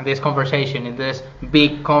us in this conversation, in this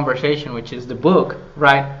big conversation, which is the book,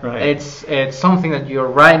 right? It's something that you're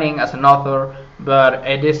writing as an author, but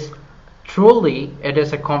it is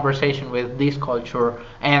a conversation with this culture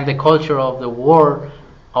and the culture of the world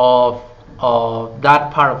of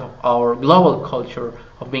that part of our global culture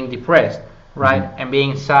of being depressed, right? Mm-hmm. And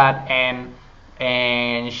being sad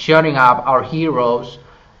and shutting up our heroes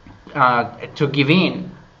to give in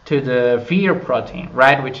to the fear protein,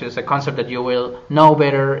 right? Which is a concept that you will know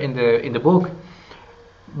better in the book.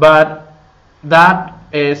 But that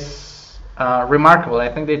is remarkable. I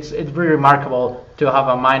think it's very remarkable to have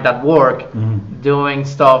a mind at work, doing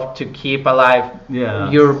stuff to keep alive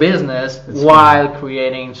your business while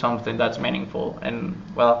creating something that's meaningful. And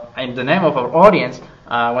well, in the name of our audience,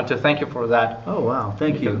 I want to thank you for that. Oh wow,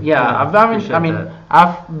 thank you. Yeah,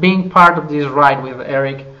 I've been part of this ride with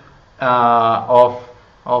Eric of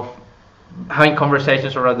having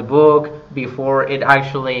conversations around the book before it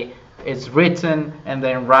actually is written, and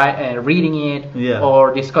then reading it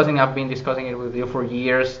or discussing. I've been discussing it with you for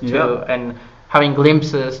years too, and having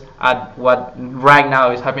glimpses at what right now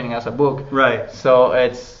is happening as a book. Right. So I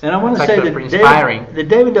want to say that inspiring.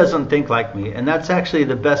 David doesn't think like me, and that's actually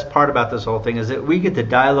the best part about this whole thing, is that we get to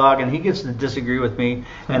dialogue, and he gets to disagree with me,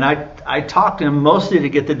 and I talk to him mostly to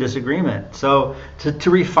get the disagreement. So to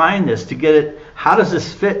refine this, to get it, how does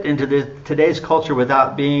this fit into today's culture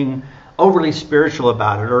without being overly spiritual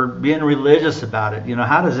about it or being religious about it?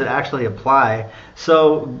 How does it actually apply?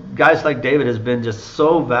 So guys like David has been just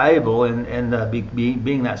so valuable in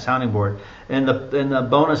being that sounding board. And the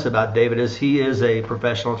bonus about David is he is a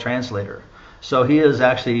professional translator. So he has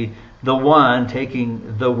actually the one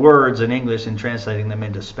taking the words in English and translating them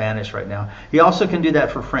into Spanish right now. He also can do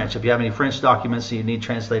that for French. If you have any French documents that you need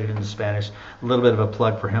translated into Spanish, a little bit of a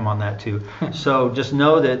plug for him on that too. So just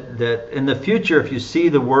know that in the future, if you see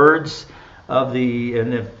the words of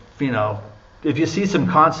and if you see some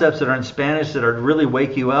concepts that are in Spanish that are really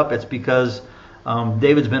wake you up, it's because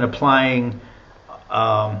David's been applying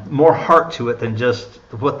more heart to it than just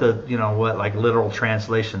what like literal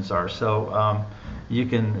translations are. So he's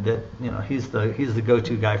the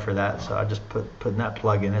go-to guy for that. So I just putting that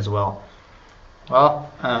plug in as well.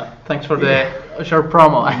 Well, thanks for the short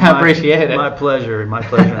promo. I appreciate it. My pleasure.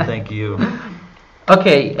 Thank you.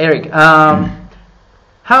 Okay, Eric.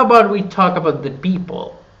 How about we talk about the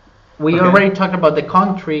people? We already talked about the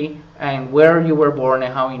country and where you were born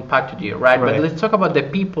and how it impacted you, right? But let's talk about the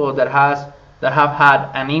people that have had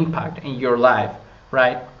an impact in your life,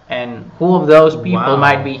 right? And who of those people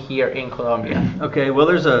might be here in Colombia? Okay, well,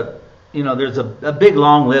 there's a big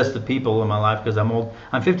long list of people in my life because I'm old.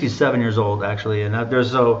 I'm 57 years old actually, and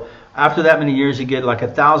after that many years, you get like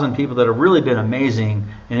 1,000 people that have really been amazing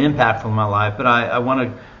and impactful in my life. But I want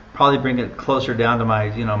to probably bring it closer down to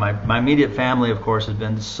my immediate family. Of course, has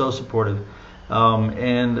been so supportive.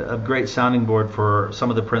 And a great sounding board for some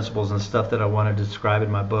of the principles and stuff that I want to describe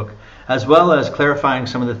in my book, as well as clarifying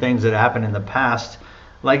some of the things that happened in the past.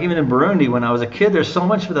 Like even in Burundi, when I was a kid, there's so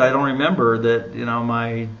much that I don't remember that,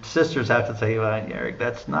 my sisters have to say, well, Eric,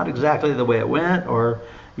 that's not exactly the way it went, or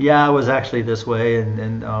yeah, it was actually this way,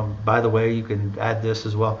 and by the way, you can add this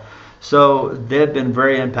as well. So they've been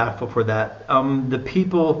very impactful for that. The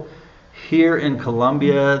people here in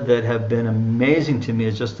Colombia that have been amazing to me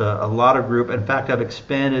is just a lot of group. In fact, I've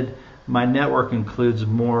expanded. My network includes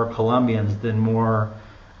more Colombians than more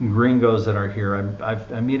gringos that are here.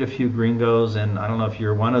 I meet a few gringos, and I don't know if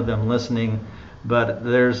you're one of them listening, but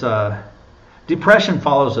there's depression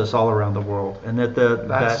follows us all around the world, and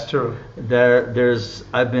that's true.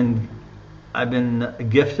 I've been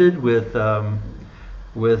gifted with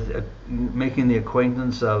making the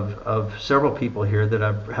acquaintance of several people here that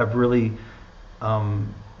have really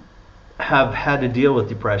have had to deal with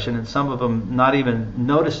depression, and some of them not even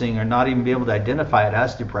noticing or not even be able to identify it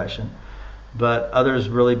as depression, but others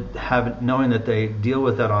really haven't, knowing that they deal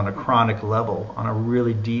with that on a chronic level, on a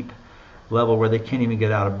really deep level where they can't even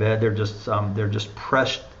get out of bed. They're just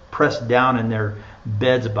pressed down in their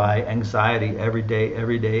beds by anxiety every day,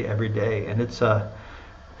 and it's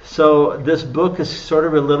so this book is sort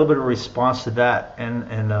of a little bit of a response to that,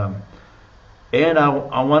 and I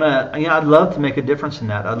want to, I'd love to make a difference in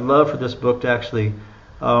that. I'd love for this book to actually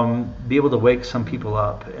be able to wake some people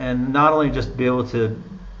up, and not only just be able to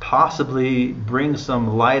possibly bring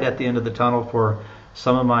some light at the end of the tunnel for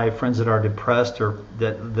some of my friends that are depressed or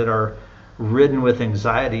that are ridden with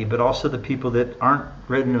anxiety, but also the people that aren't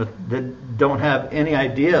ridden with, that don't have any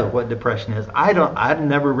idea what depression is. I've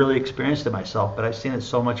never really experienced it myself, but I've seen it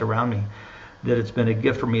so much around me that it's been a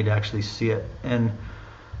gift for me to actually see it. And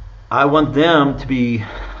I want them to be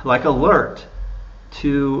like alert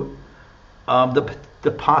to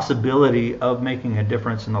the possibility of making a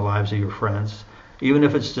difference in the lives of your friends, even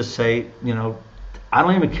if it's just say, I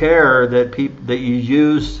don't even care that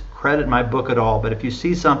you credit my book at all, but if you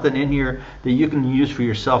see something in here that you can use for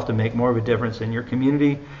yourself to make more of a difference in your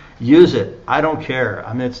community, use it. I don't care.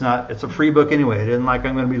 I mean, it's a free book anyway. It isn't like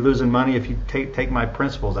I'm going to be losing money if you take my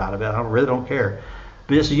principles out of it. I really don't care.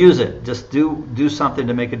 But just use it. Just do something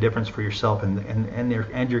to make a difference for yourself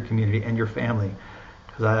and your community and your family.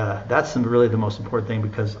 Because that's really the most important thing,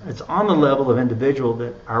 because it's on the level of individual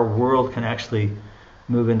that our world can actually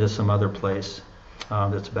move into some other place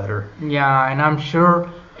that's better. Yeah, and I'm sure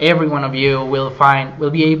every one of you will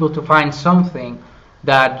be able to find something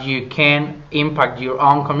that you can impact your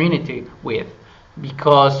own community with,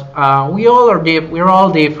 because we're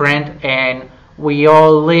all different, and we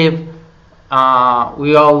all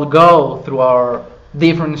go through our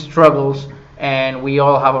different struggles, and we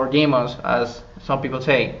all have our demons, as some people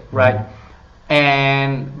say, right?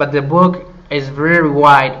 Mm-hmm. But the book is very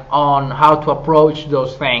wide on how to approach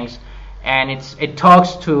those things, and it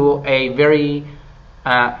talks to our very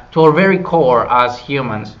core as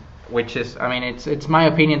humans, which is, it's my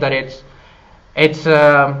opinion that it's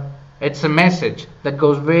a message that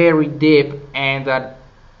goes very deep, and that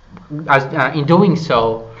in doing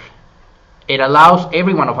so, it allows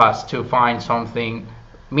every one of us to find something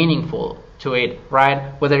meaningful to it,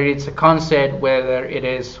 right? Whether it's a concept, whether it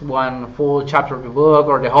is one full chapter of the book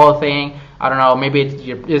or the whole thing, I don't know, maybe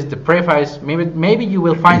it's the preface, maybe you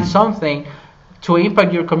will find something to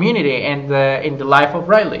impact your community and in the life of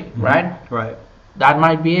Riley, mm-hmm. Right? Right. That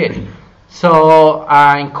might be it. So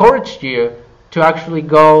I encourage you to actually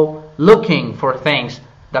go looking for things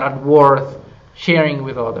that are worth sharing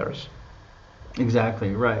with others.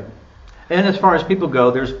 Exactly, right. And as far as people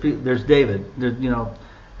go, there's David.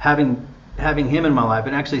 Having him in my life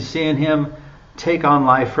and actually seeing him take on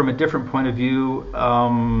life from a different point of view,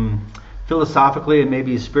 philosophically and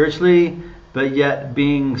maybe spiritually, but yet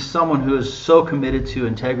being someone who is so committed to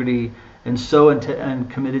integrity and and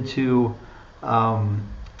committed to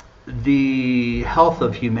the health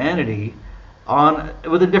of humanity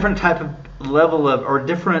with a different type of level of or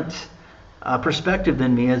different perspective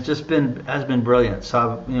than me has been brilliant.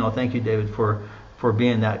 So thank you, David, for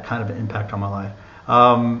being that kind of an impact on my life.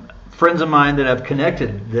 Friends of mine that have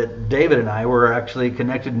connected, that David and I were actually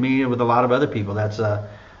connected me with a lot of other people. That's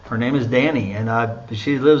her name is Danny, and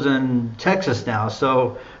she lives in Texas now.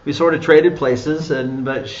 So we sort of traded places,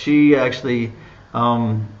 but she actually,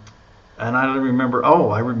 and I don't remember. Oh,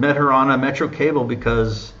 I met her on a Metro cable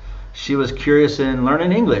because she was curious in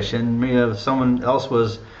learning English, and someone else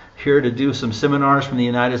was here to do some seminars from the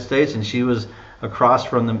United States, and she was across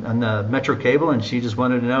from the Metro cable, and she just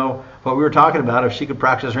wanted to know what we were talking about, if she could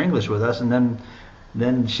practice her English with us. And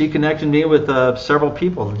then she connected me with several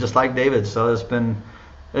people just like David. So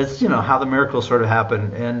it's how the miracles sort of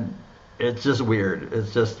happen, and it's just weird.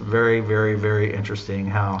 It's just very, very, very interesting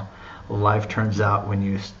how life turns out when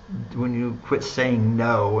you quit saying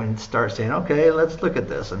no and start saying, okay, let's look at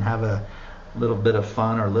this and have a little bit of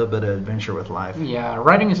fun or a little bit of adventure with life. Yeah,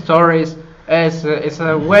 writing stories is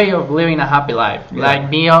a way of living a happy life. Yeah. Like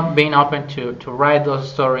being open to write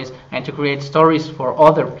those stories and to create stories for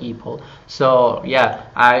other people. So yeah,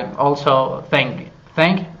 I also thank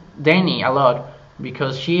Danny a lot,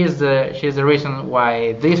 because she is the reason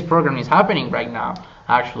why this program is happening right now,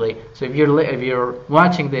 actually. So if you're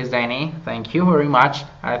watching this, Danny, thank you very much.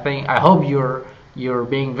 I hope you're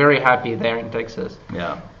being very happy there in Texas.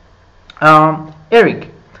 Yeah. Eric,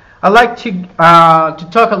 I'd like to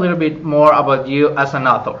talk a little bit more about you as an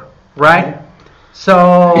author, right?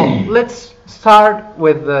 So let's start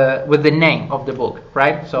with the name of the book,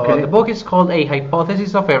 right? So the book is called A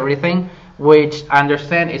Hypothesis of Everything, which I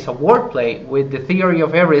understand is a wordplay with The Theory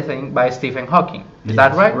of Everything by Stephen Hawking. Is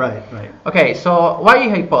that right? Right. Okay, so why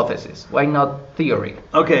hypothesis? Why not theory?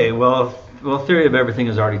 Okay, well, theory of everything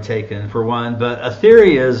is already taken for one, but a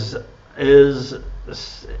theory is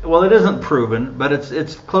well, it isn't proven, but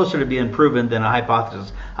it's closer to being proven than a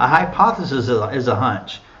hypothesis. A hypothesis is a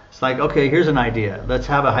hunch. It's like, okay, here's an idea. Let's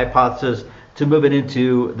have a hypothesis to move it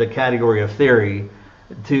into the category of theory,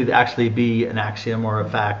 to actually be an axiom or a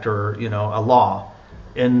fact or a law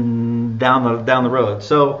down the road.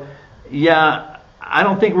 So yeah, I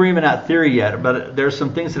don't think we're even at theory yet, but there's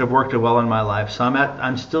some things that have worked well in my life. So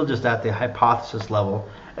I'm still just at the hypothesis level,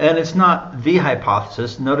 and it's not the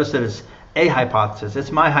hypothesis. Notice that it's a hypothesis.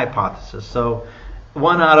 It's my hypothesis. So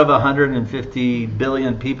one out of 150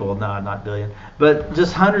 billion people, no, not billion, but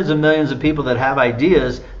just hundreds of millions of people that have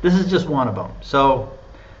ideas, this is just one of them. So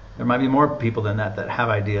there might be more people than that have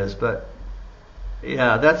ideas, but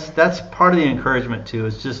yeah, that's part of the encouragement too,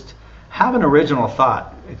 is just have an original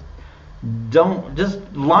thought. Don't just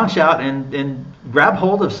launch out and grab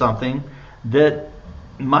hold of something that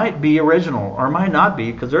might be original or might not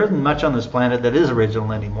be, because there isn't much on this planet that is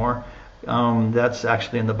original anymore. That's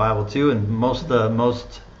actually in the Bible too, and most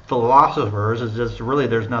philosophers is just really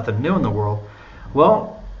there's nothing new in the world.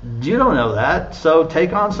 Well, you don't know that, so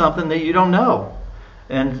take on something that you don't know,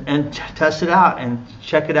 and test it out and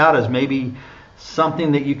check it out as maybe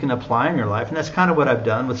something that you can apply in your life. And that's kind of what I've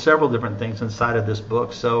done with several different things inside of this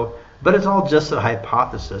book. So, but it's all just a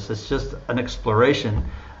hypothesis. It's just an exploration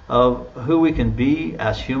of who we can be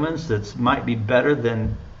as humans that might be better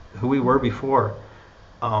than who we were before.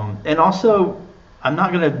 And also, I'm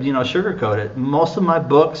not going to sugarcoat it. Most of my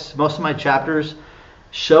books, most of my chapters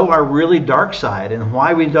show our really dark side and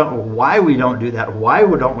why we don't do that. Why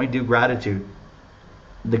don't we do gratitude?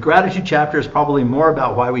 The gratitude chapter is probably more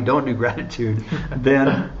about why we don't do gratitude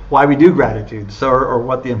than why we do gratitude. So, or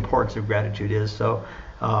what the importance of gratitude is. So,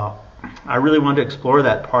 I really want to explore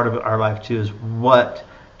that part of our life too, is what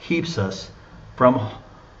keeps us from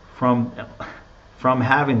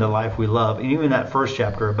having the life we love. And even that first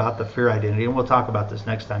chapter about the fear identity, and we'll talk about this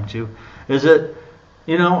next time too, is that,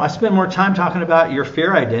 I spend more time talking about your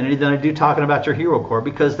fear identity than I do talking about your hero core,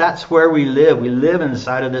 because that's where we live. We live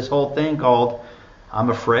inside of this whole thing called, I'm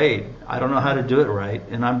afraid. I don't know how to do it right.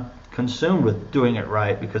 And I'm consumed with doing it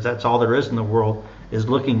right, because that's all there is in the world, is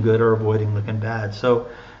looking good or avoiding looking bad. So,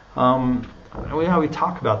 we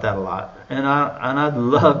talk about that a lot, and I'd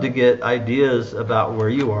love to get ideas about where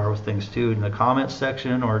you are with things too in the comments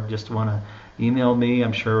section, or just want to email me.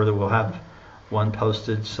 I'm sure that we'll have one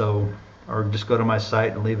posted. So or just go to my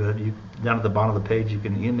site and leave it. Down at the bottom of the page, you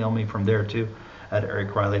can email me from there too, at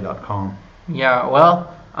ericriley.com. Yeah,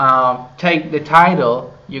 well, take the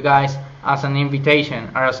title, you guys, as an invitation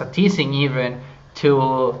or as a teasing even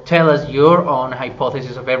to tell us your own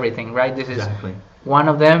hypothesis of everything, right? This is Exactly. one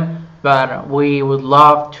of them, but we would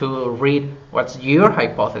love to read what's your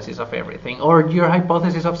hypothesis of everything or your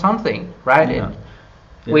hypothesis of something, right? Yeah.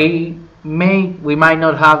 Yeah. We might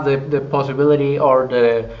not have the possibility or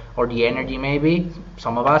the energy, maybe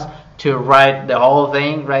some of us, to write the whole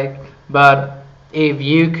thing, right? But if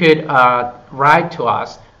you could write to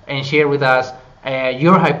us and share with us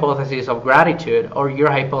your hypothesis of gratitude, or your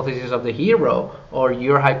hypothesis of the hero, or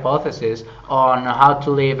your hypothesis on how to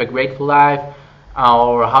live a grateful life,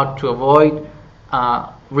 or how to avoid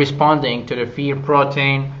responding to the fear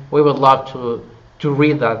protein, we would love to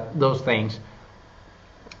read those things.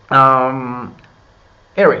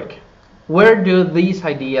 Eric, where do these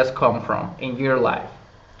ideas come from in your life?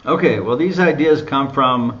 Okay, well, these ideas come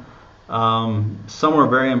from somewhere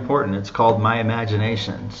very important. It's called my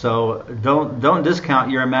imagination. So don't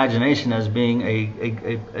discount your imagination as being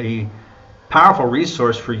a powerful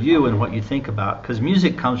resource for you and what you think about, because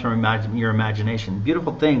music comes from your imagination.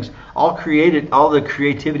 Beautiful things, all the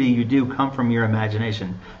creativity you do come from your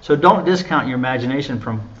imagination. So don't discount your imagination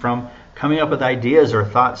from coming up with ideas or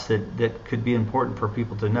thoughts that could be important for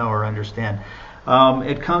people to know or understand.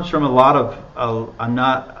 It comes from a lot of I'm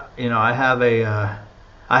not, I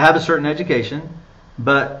have a certain education,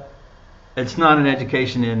 but it's not an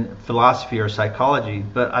education in philosophy or psychology.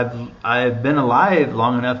 But I've been alive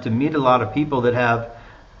long enough to meet a lot of people that have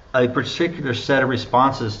a particular set of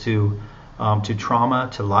responses to trauma,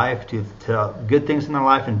 to life, to good things in their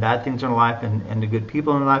life and bad things in their life, and to good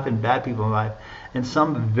people in life and bad people in life, and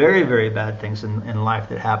some very, very bad things in life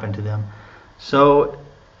that happen to them. So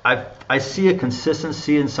I see a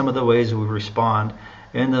consistency in some of the ways we respond,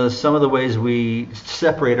 and some of the ways we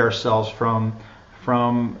separate ourselves from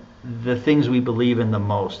the things we believe in the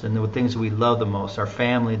most, and the things we love the most, our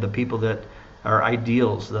family, the people that are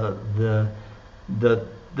ideals, the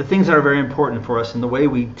things that are very important for us, and the way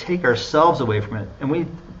we take ourselves away from it. And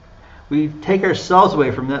we take ourselves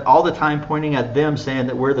away from that all the time, pointing at them, saying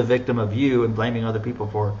that we're the victim of you, and blaming other people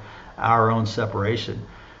for our own separation.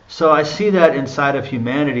 So I see that inside of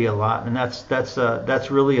humanity a lot, and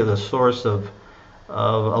that's really the source of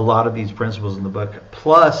a lot of these principles in the book.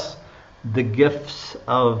 Plus the gifts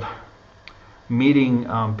of meeting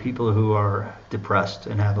people who are depressed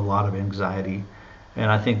and have a lot of anxiety,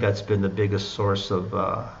 and I think that's been the biggest source of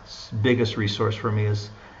biggest resource for me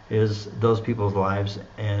is those people's lives,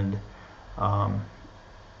 and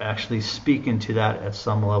actually speaking to that at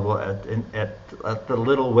some level, at the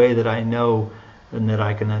little way that I know and that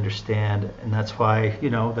I can understand, and that's why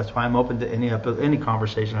I'm open to any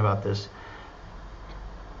conversation about this.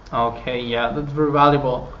 Okay, yeah, that's very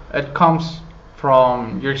valuable. It comes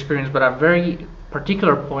from your experience, but a very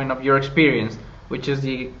particular point of your experience, which is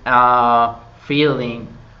the feeling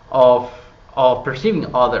of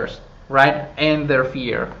perceiving others, right, and their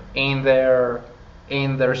fear, in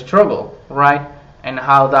their struggle, right, and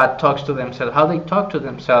how that talks to themselves, how they talk to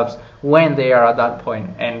themselves when they are at that point,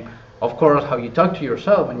 and of course how you talk to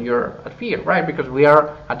yourself when you're at fear, right? Because we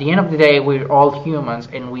are, at the end of the day, we're all humans,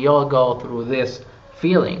 and we all go through this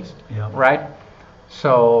feelings, yeah. Right?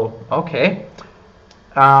 So okay,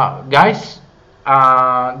 guys,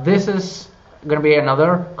 this is gonna be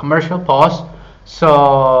another commercial pause,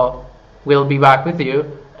 so we'll be back with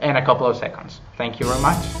you in a couple of seconds. Thank you very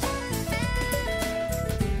much.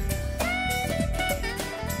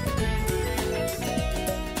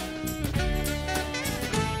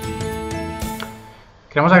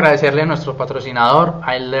 Queremos agradecerle a nuestro patrocinador,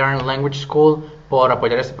 iLearn Language School, por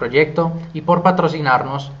apoyar este proyecto y por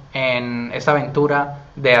patrocinarnos en esta aventura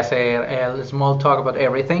de hacer el Small Talk About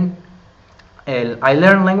Everything. El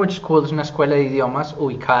iLearn Language School es una escuela de idiomas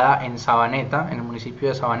ubicada en Sabaneta, en el municipio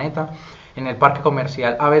de Sabaneta, en el Parque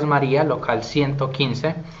Comercial Aves María, local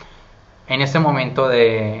 115. En este momento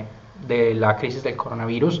de la crisis del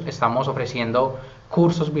coronavirus, estamos ofreciendo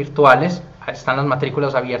cursos virtuales. Están las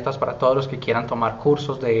matrículas abiertas para todos los que quieran tomar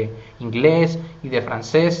cursos de inglés y de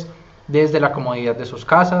francés desde la comodidad de sus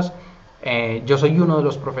casas. Yo soy uno de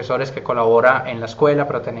los profesores que colabora en la escuela,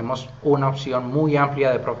 pero tenemos una opción muy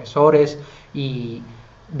amplia de profesores y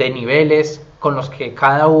de niveles con los que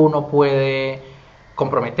cada uno puede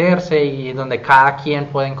comprometerse y donde cada quien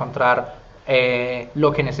puede encontrar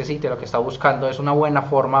lo que necesite, lo que está buscando. Es una buena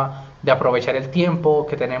forma de aprovechar el tiempo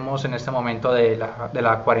que tenemos en este momento de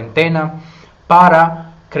la cuarentena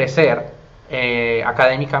para crecer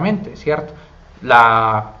académicamente, ¿cierto?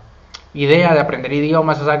 idea de aprender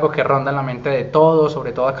idiomas es algo que ronda en la mente de todos,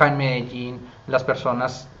 sobre todo acá en Medellín. Las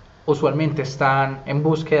personas usualmente están en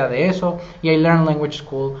búsqueda de eso y iLearn Language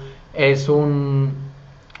School es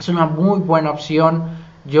una muy buena opción.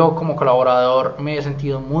 Yo como colaborador me he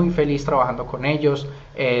sentido muy feliz trabajando con ellos.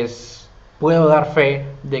 Puedo dar fe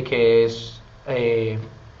de que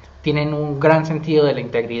tienen un gran sentido de la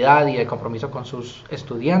integridad y del compromiso con sus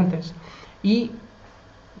estudiantes y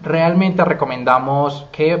realmente recomendamos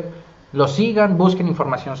que los sigan, busquen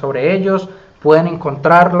información sobre ellos, pueden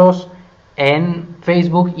encontrarlos en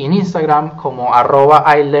Facebook y en Instagram como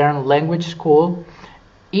 @iLearnLanguageSchool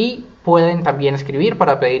y pueden también escribir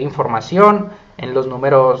para pedir información en el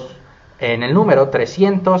número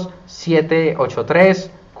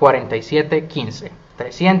 300-783-4715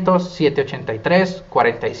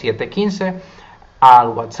 300-783-4715 al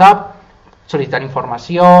WhatsApp, solicitar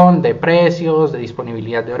información de precios, de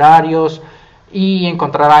disponibilidad de horarios y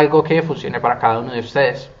encontrar algo que funcione para cada uno de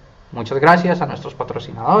ustedes. Muchas gracias a nuestros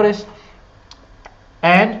patrocinadores.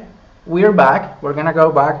 And we're back. We're gonna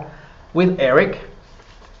go back with Eric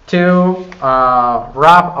to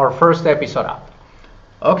wrap our first episode up.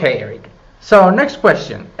 Okay, Eric. So next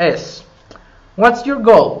question is, what's your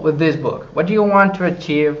goal with this book? What do you want to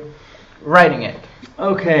achieve writing it?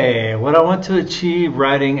 Okay, what I want to achieve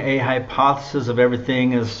writing a hypothesis of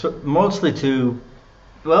everything is mostly it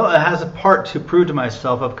has a part to prove to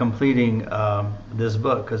myself of completing this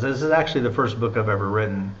book, because this is actually the first book I've ever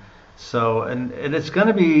written. So, and it's going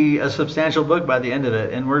to be a substantial book by the end of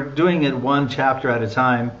it, and we're doing it one chapter at a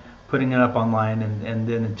time, putting it up online, and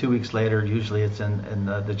then 2 weeks later, usually it's in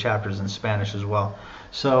the chapters in Spanish as well.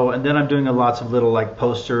 So, and then I'm doing lots of little like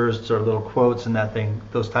posters or little quotes and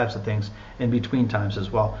those types of things in between times as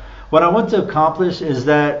well. What I want to accomplish is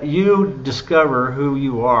that you discover who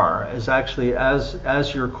you are as actually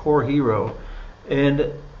as your core hero,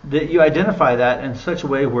 and that you identify that in such a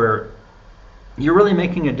way where you're really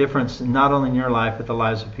making a difference not only in your life but the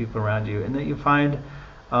lives of people around you, and that you find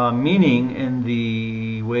meaning in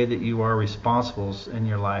the way that you are responsible in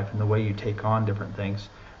your life and the way you take on different things,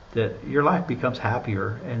 that your life becomes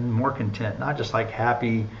happier and more content, not just like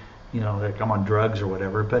happy, like I'm on drugs or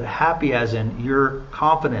whatever, but happy as in you're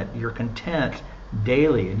confident, you're content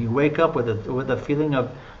daily, and you wake up with a feeling of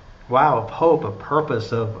wow, of hope, of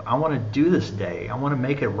purpose, of I want to do this day, I want to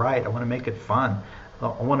make it right, I want to make it fun,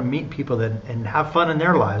 I want to meet people and have fun in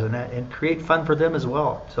their lives and create fun for them as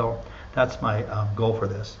well. So that's my goal for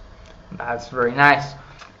this. That's very nice.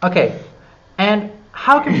 Okay, and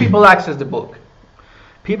how can people access the book?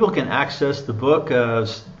 People can access the book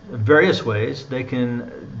various ways. They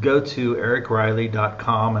can go to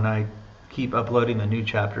ericriley.com, and I keep uploading the new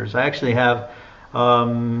chapters. I actually have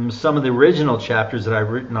some of the original chapters that I've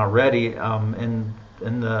written already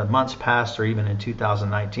in the months past, or even in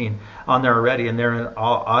 2019, on there already, and they're in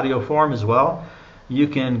audio form as well. You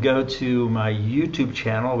can go to my YouTube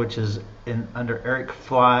channel, which is under Eric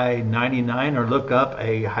Fly 99, or look up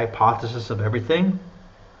a hypothesis of everything.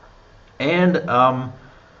 And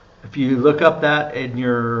if you look up that in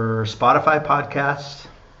your Spotify podcast,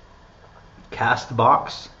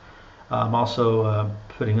 Castbox, I'm also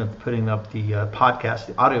putting up the podcast,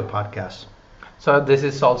 the audio podcast. So this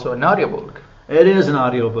is also an audiobook. It is an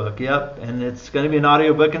audiobook, yep, and it's going to be an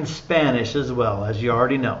audiobook in Spanish as well, as you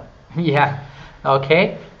already know. Yeah.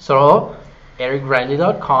 Okay. So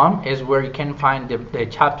ericriley.com is where you can find the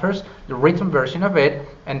chapters, the written version of it,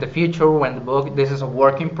 and the future when the book. This is a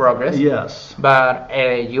work in progress. Yes. But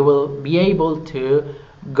you will be able to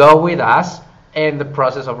go with us in the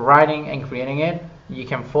process of writing and creating it. You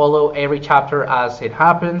can follow every chapter as it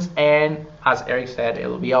happens, and as Eric said, it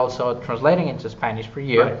will be also translating into Spanish for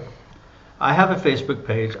you. Right. I have a Facebook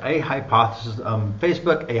page, a hypothesis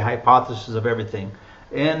of everything.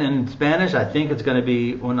 And in Spanish, I think it's going to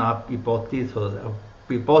be una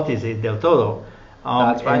hipótesis del todo.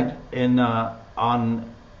 That's right.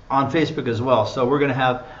 On Facebook as well. So we're going to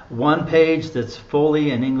have one page that's fully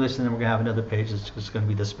in English, and then we're going to have another page that's just going to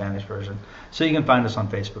be the Spanish version. So you can find us on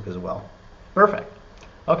Facebook as well. Perfect.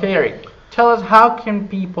 Okay, Eric, tell us, how can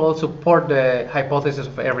people support the Hypothesis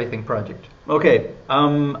of Everything project? Okay,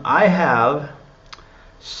 I have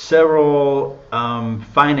several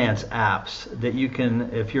finance apps that you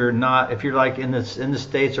can, if you're like in the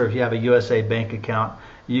States, or if you have a USA bank account,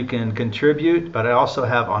 you can contribute. But I also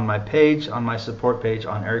have on my page, on my support page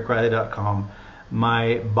on ericriley.com,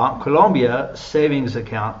 my Bancolombia savings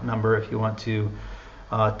account number if you want to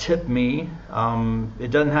tip me.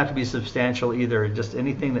 It doesn't have to be substantial either, just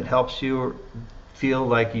anything that helps you feel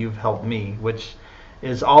like you've helped me, which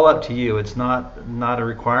it's all up to you. It's not a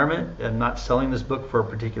requirement. I'm not selling this book for a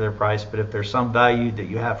particular price, but if there's some value that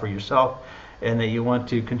you have for yourself and that you want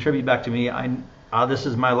to contribute back to me, this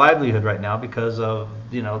is my livelihood right now because of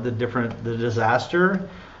the disaster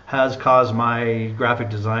has caused my graphic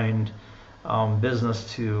design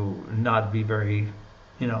business to not be very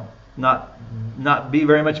not be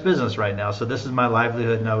very much business right now. So this is my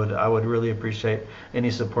livelihood, and I would really appreciate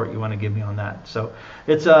any support you want to give me on that. So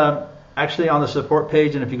it's actually on the support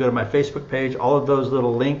page, and if you go to my Facebook page, all of those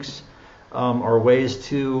little links or ways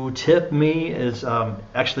to tip me is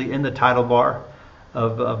actually in the title bar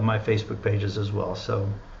of my Facebook pages as well. So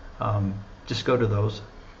just go to those.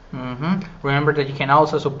 Remember that you can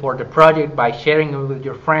also support the project by sharing it with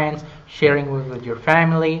your friends, sharing it with your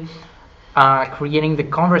family. Creating the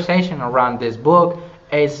conversation around this book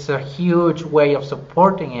is a huge way of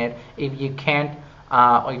supporting it if you can't,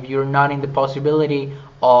 if you're not in the possibility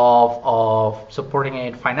of supporting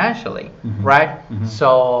it financially, right?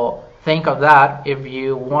 So think of that. If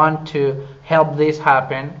you want to help this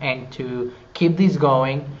happen and to keep this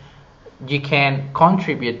going, you can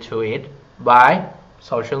contribute to it by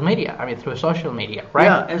social media. Through social media, right?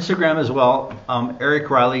 Yeah, Instagram as well.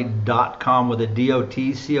 EricRiley.com with a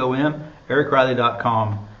DOTCOM.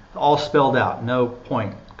 EricRiley.com, all spelled out, no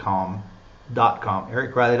point com.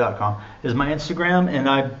 EricRiley.com is my Instagram, and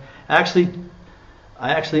I actually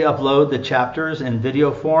upload the chapters in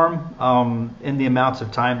video form in the amounts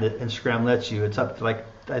of time that Instagram lets you. It's up to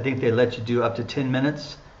I think they let you do up to 10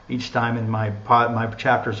 minutes each time, and my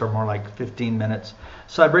chapters are more like 15 minutes.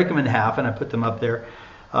 So I break them in half and I put them up there.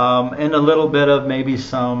 And a little bit of maybe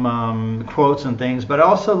some quotes and things, but I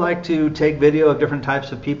also like to take video of different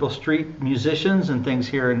types of people, street musicians and things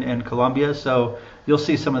here in Colombia, so you'll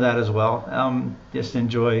see some of that as well. Just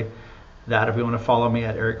enjoy that if you want to follow me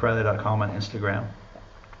at ericriley.com on Instagram.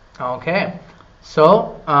 Okay,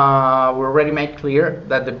 so we already made clear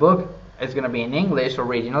that the book is going to be in English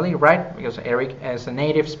originally, right? Because Eric is a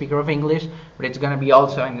native speaker of English, but it's going to be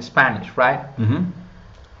also in Spanish, right?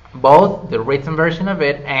 Both the written version of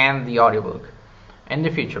it and the audiobook in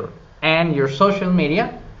the future. And your social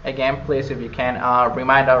media, again, please, if you can,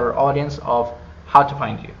 remind our audience of how to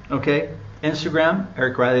find you. Okay, Instagram,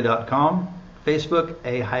 ericriley.com, Facebook,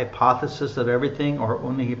 A Hypothesis of Everything, or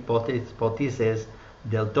Una Hipótesis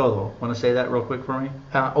del Todo. Want to say that real quick for me?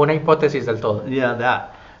 Una hipótesis del todo. Yeah,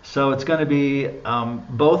 that. So it's going to be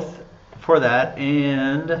both for that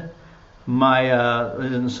and my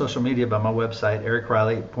in social media, but my website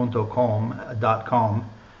ericriley.com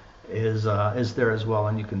is there as well,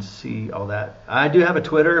 and you can see all that. I do have a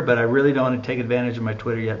Twitter, but I really don't want to take advantage of my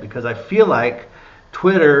Twitter yet because I feel like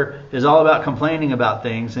Twitter is all about complaining about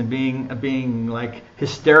things and being like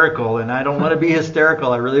hysterical, and I don't want to be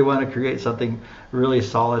hysterical. I really want to create something really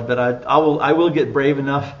solid, but I will get brave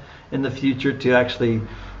enough in the future to actually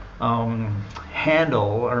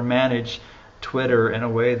handle or manage Twitter in a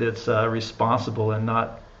way that's responsible and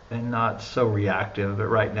not so reactive. But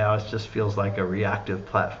right now it just feels like a reactive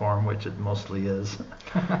platform, which it mostly is.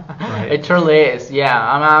 Right? It truly is. Yeah,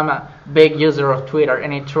 I'm a big user of Twitter,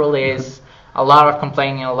 and it truly is a lot of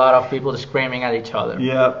complaining, a lot of people screaming at each other.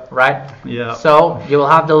 Yeah. Right? Yeah. So you will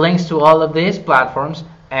have the links to all of these platforms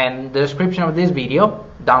and the description of this video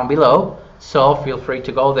down below. So feel free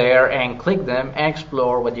to go there and click them and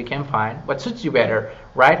explore what you can find, what suits you better,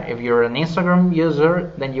 right? If you're an Instagram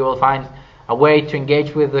user, then you will find a way to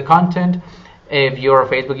engage with the content. If you're a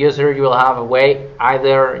Facebook user, you will have a way,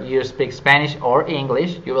 either you speak Spanish or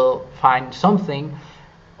English, you will find something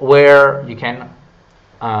where you can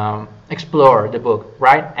explore the book,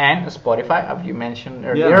 right? And Spotify, as you mentioned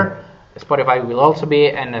earlier, Spotify will also be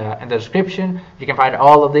in the description. You can find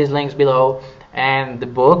all of these links below, and the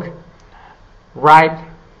book right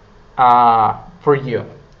for you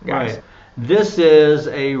guys. Right. This is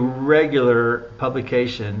a regular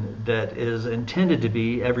publication that is intended to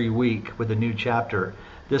be every week with a new chapter.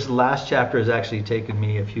 This last chapter has actually taken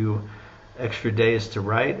me a few extra days to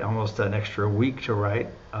write, almost an extra week to write,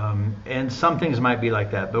 and some things might be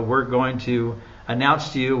like that, but we're going to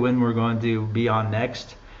announce to you when we're going to be on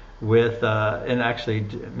next with and actually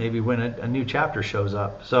maybe when a new chapter shows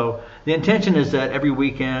up. So the intention is that every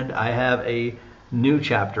weekend I have a new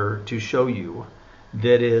chapter to show you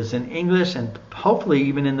that is in English and hopefully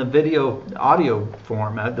even in the audio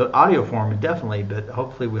form. The audio form definitely, but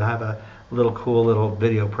hopefully we'll have a cool little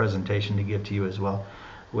video presentation to give to you as well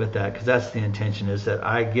with that, because that's the intention, is that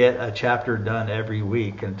I get a chapter done every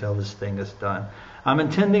week until this thing is done.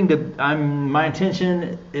 My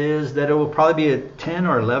intention is that it will probably be 10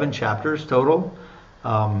 or 11 chapters total.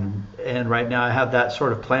 And right now I have that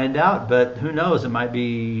sort of planned out, but who knows, it might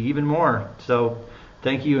be even more. So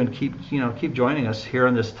thank you, and keep joining us here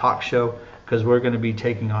on this talk show, because we're going to be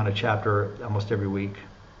taking on a chapter almost every week.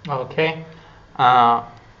 Okay.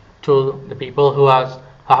 To the people who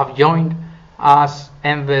have joined us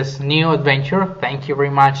in this new adventure, thank you very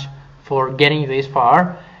much for getting this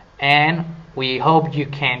far, and we hope you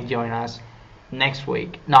can join us next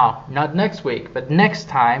week. No, not next week, but next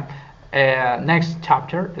time. Next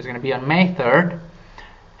chapter is going to be on May 3rd,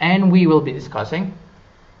 and we will be discussing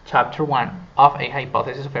chapter 1 of A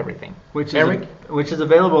Hypothesis of Everything. Which is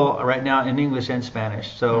available right now in English and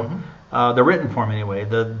Spanish. So the written form anyway.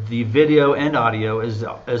 The video and audio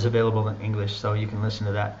is available in English, so you can listen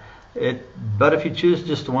to that. But if you choose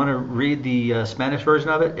just to want to read the Spanish version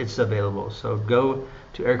of it, it's available. So go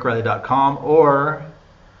to ericriley.com, or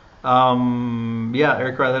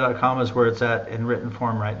ericriley.com is where it's at in written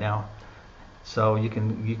form right now. So you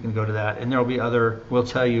can go to that, and there'll be we'll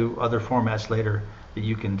tell you other formats later that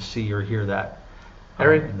you can see or hear that.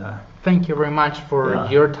 Eric, thank you very much for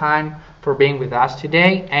your time, for being with us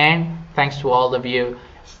today, and thanks to all of you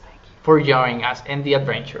for joining us in the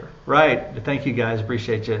adventure. Right. Thank you, guys.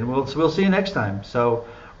 Appreciate you. And we'll see you next time. So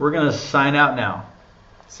we're going to sign out now.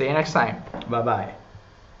 See you next time. Bye-bye.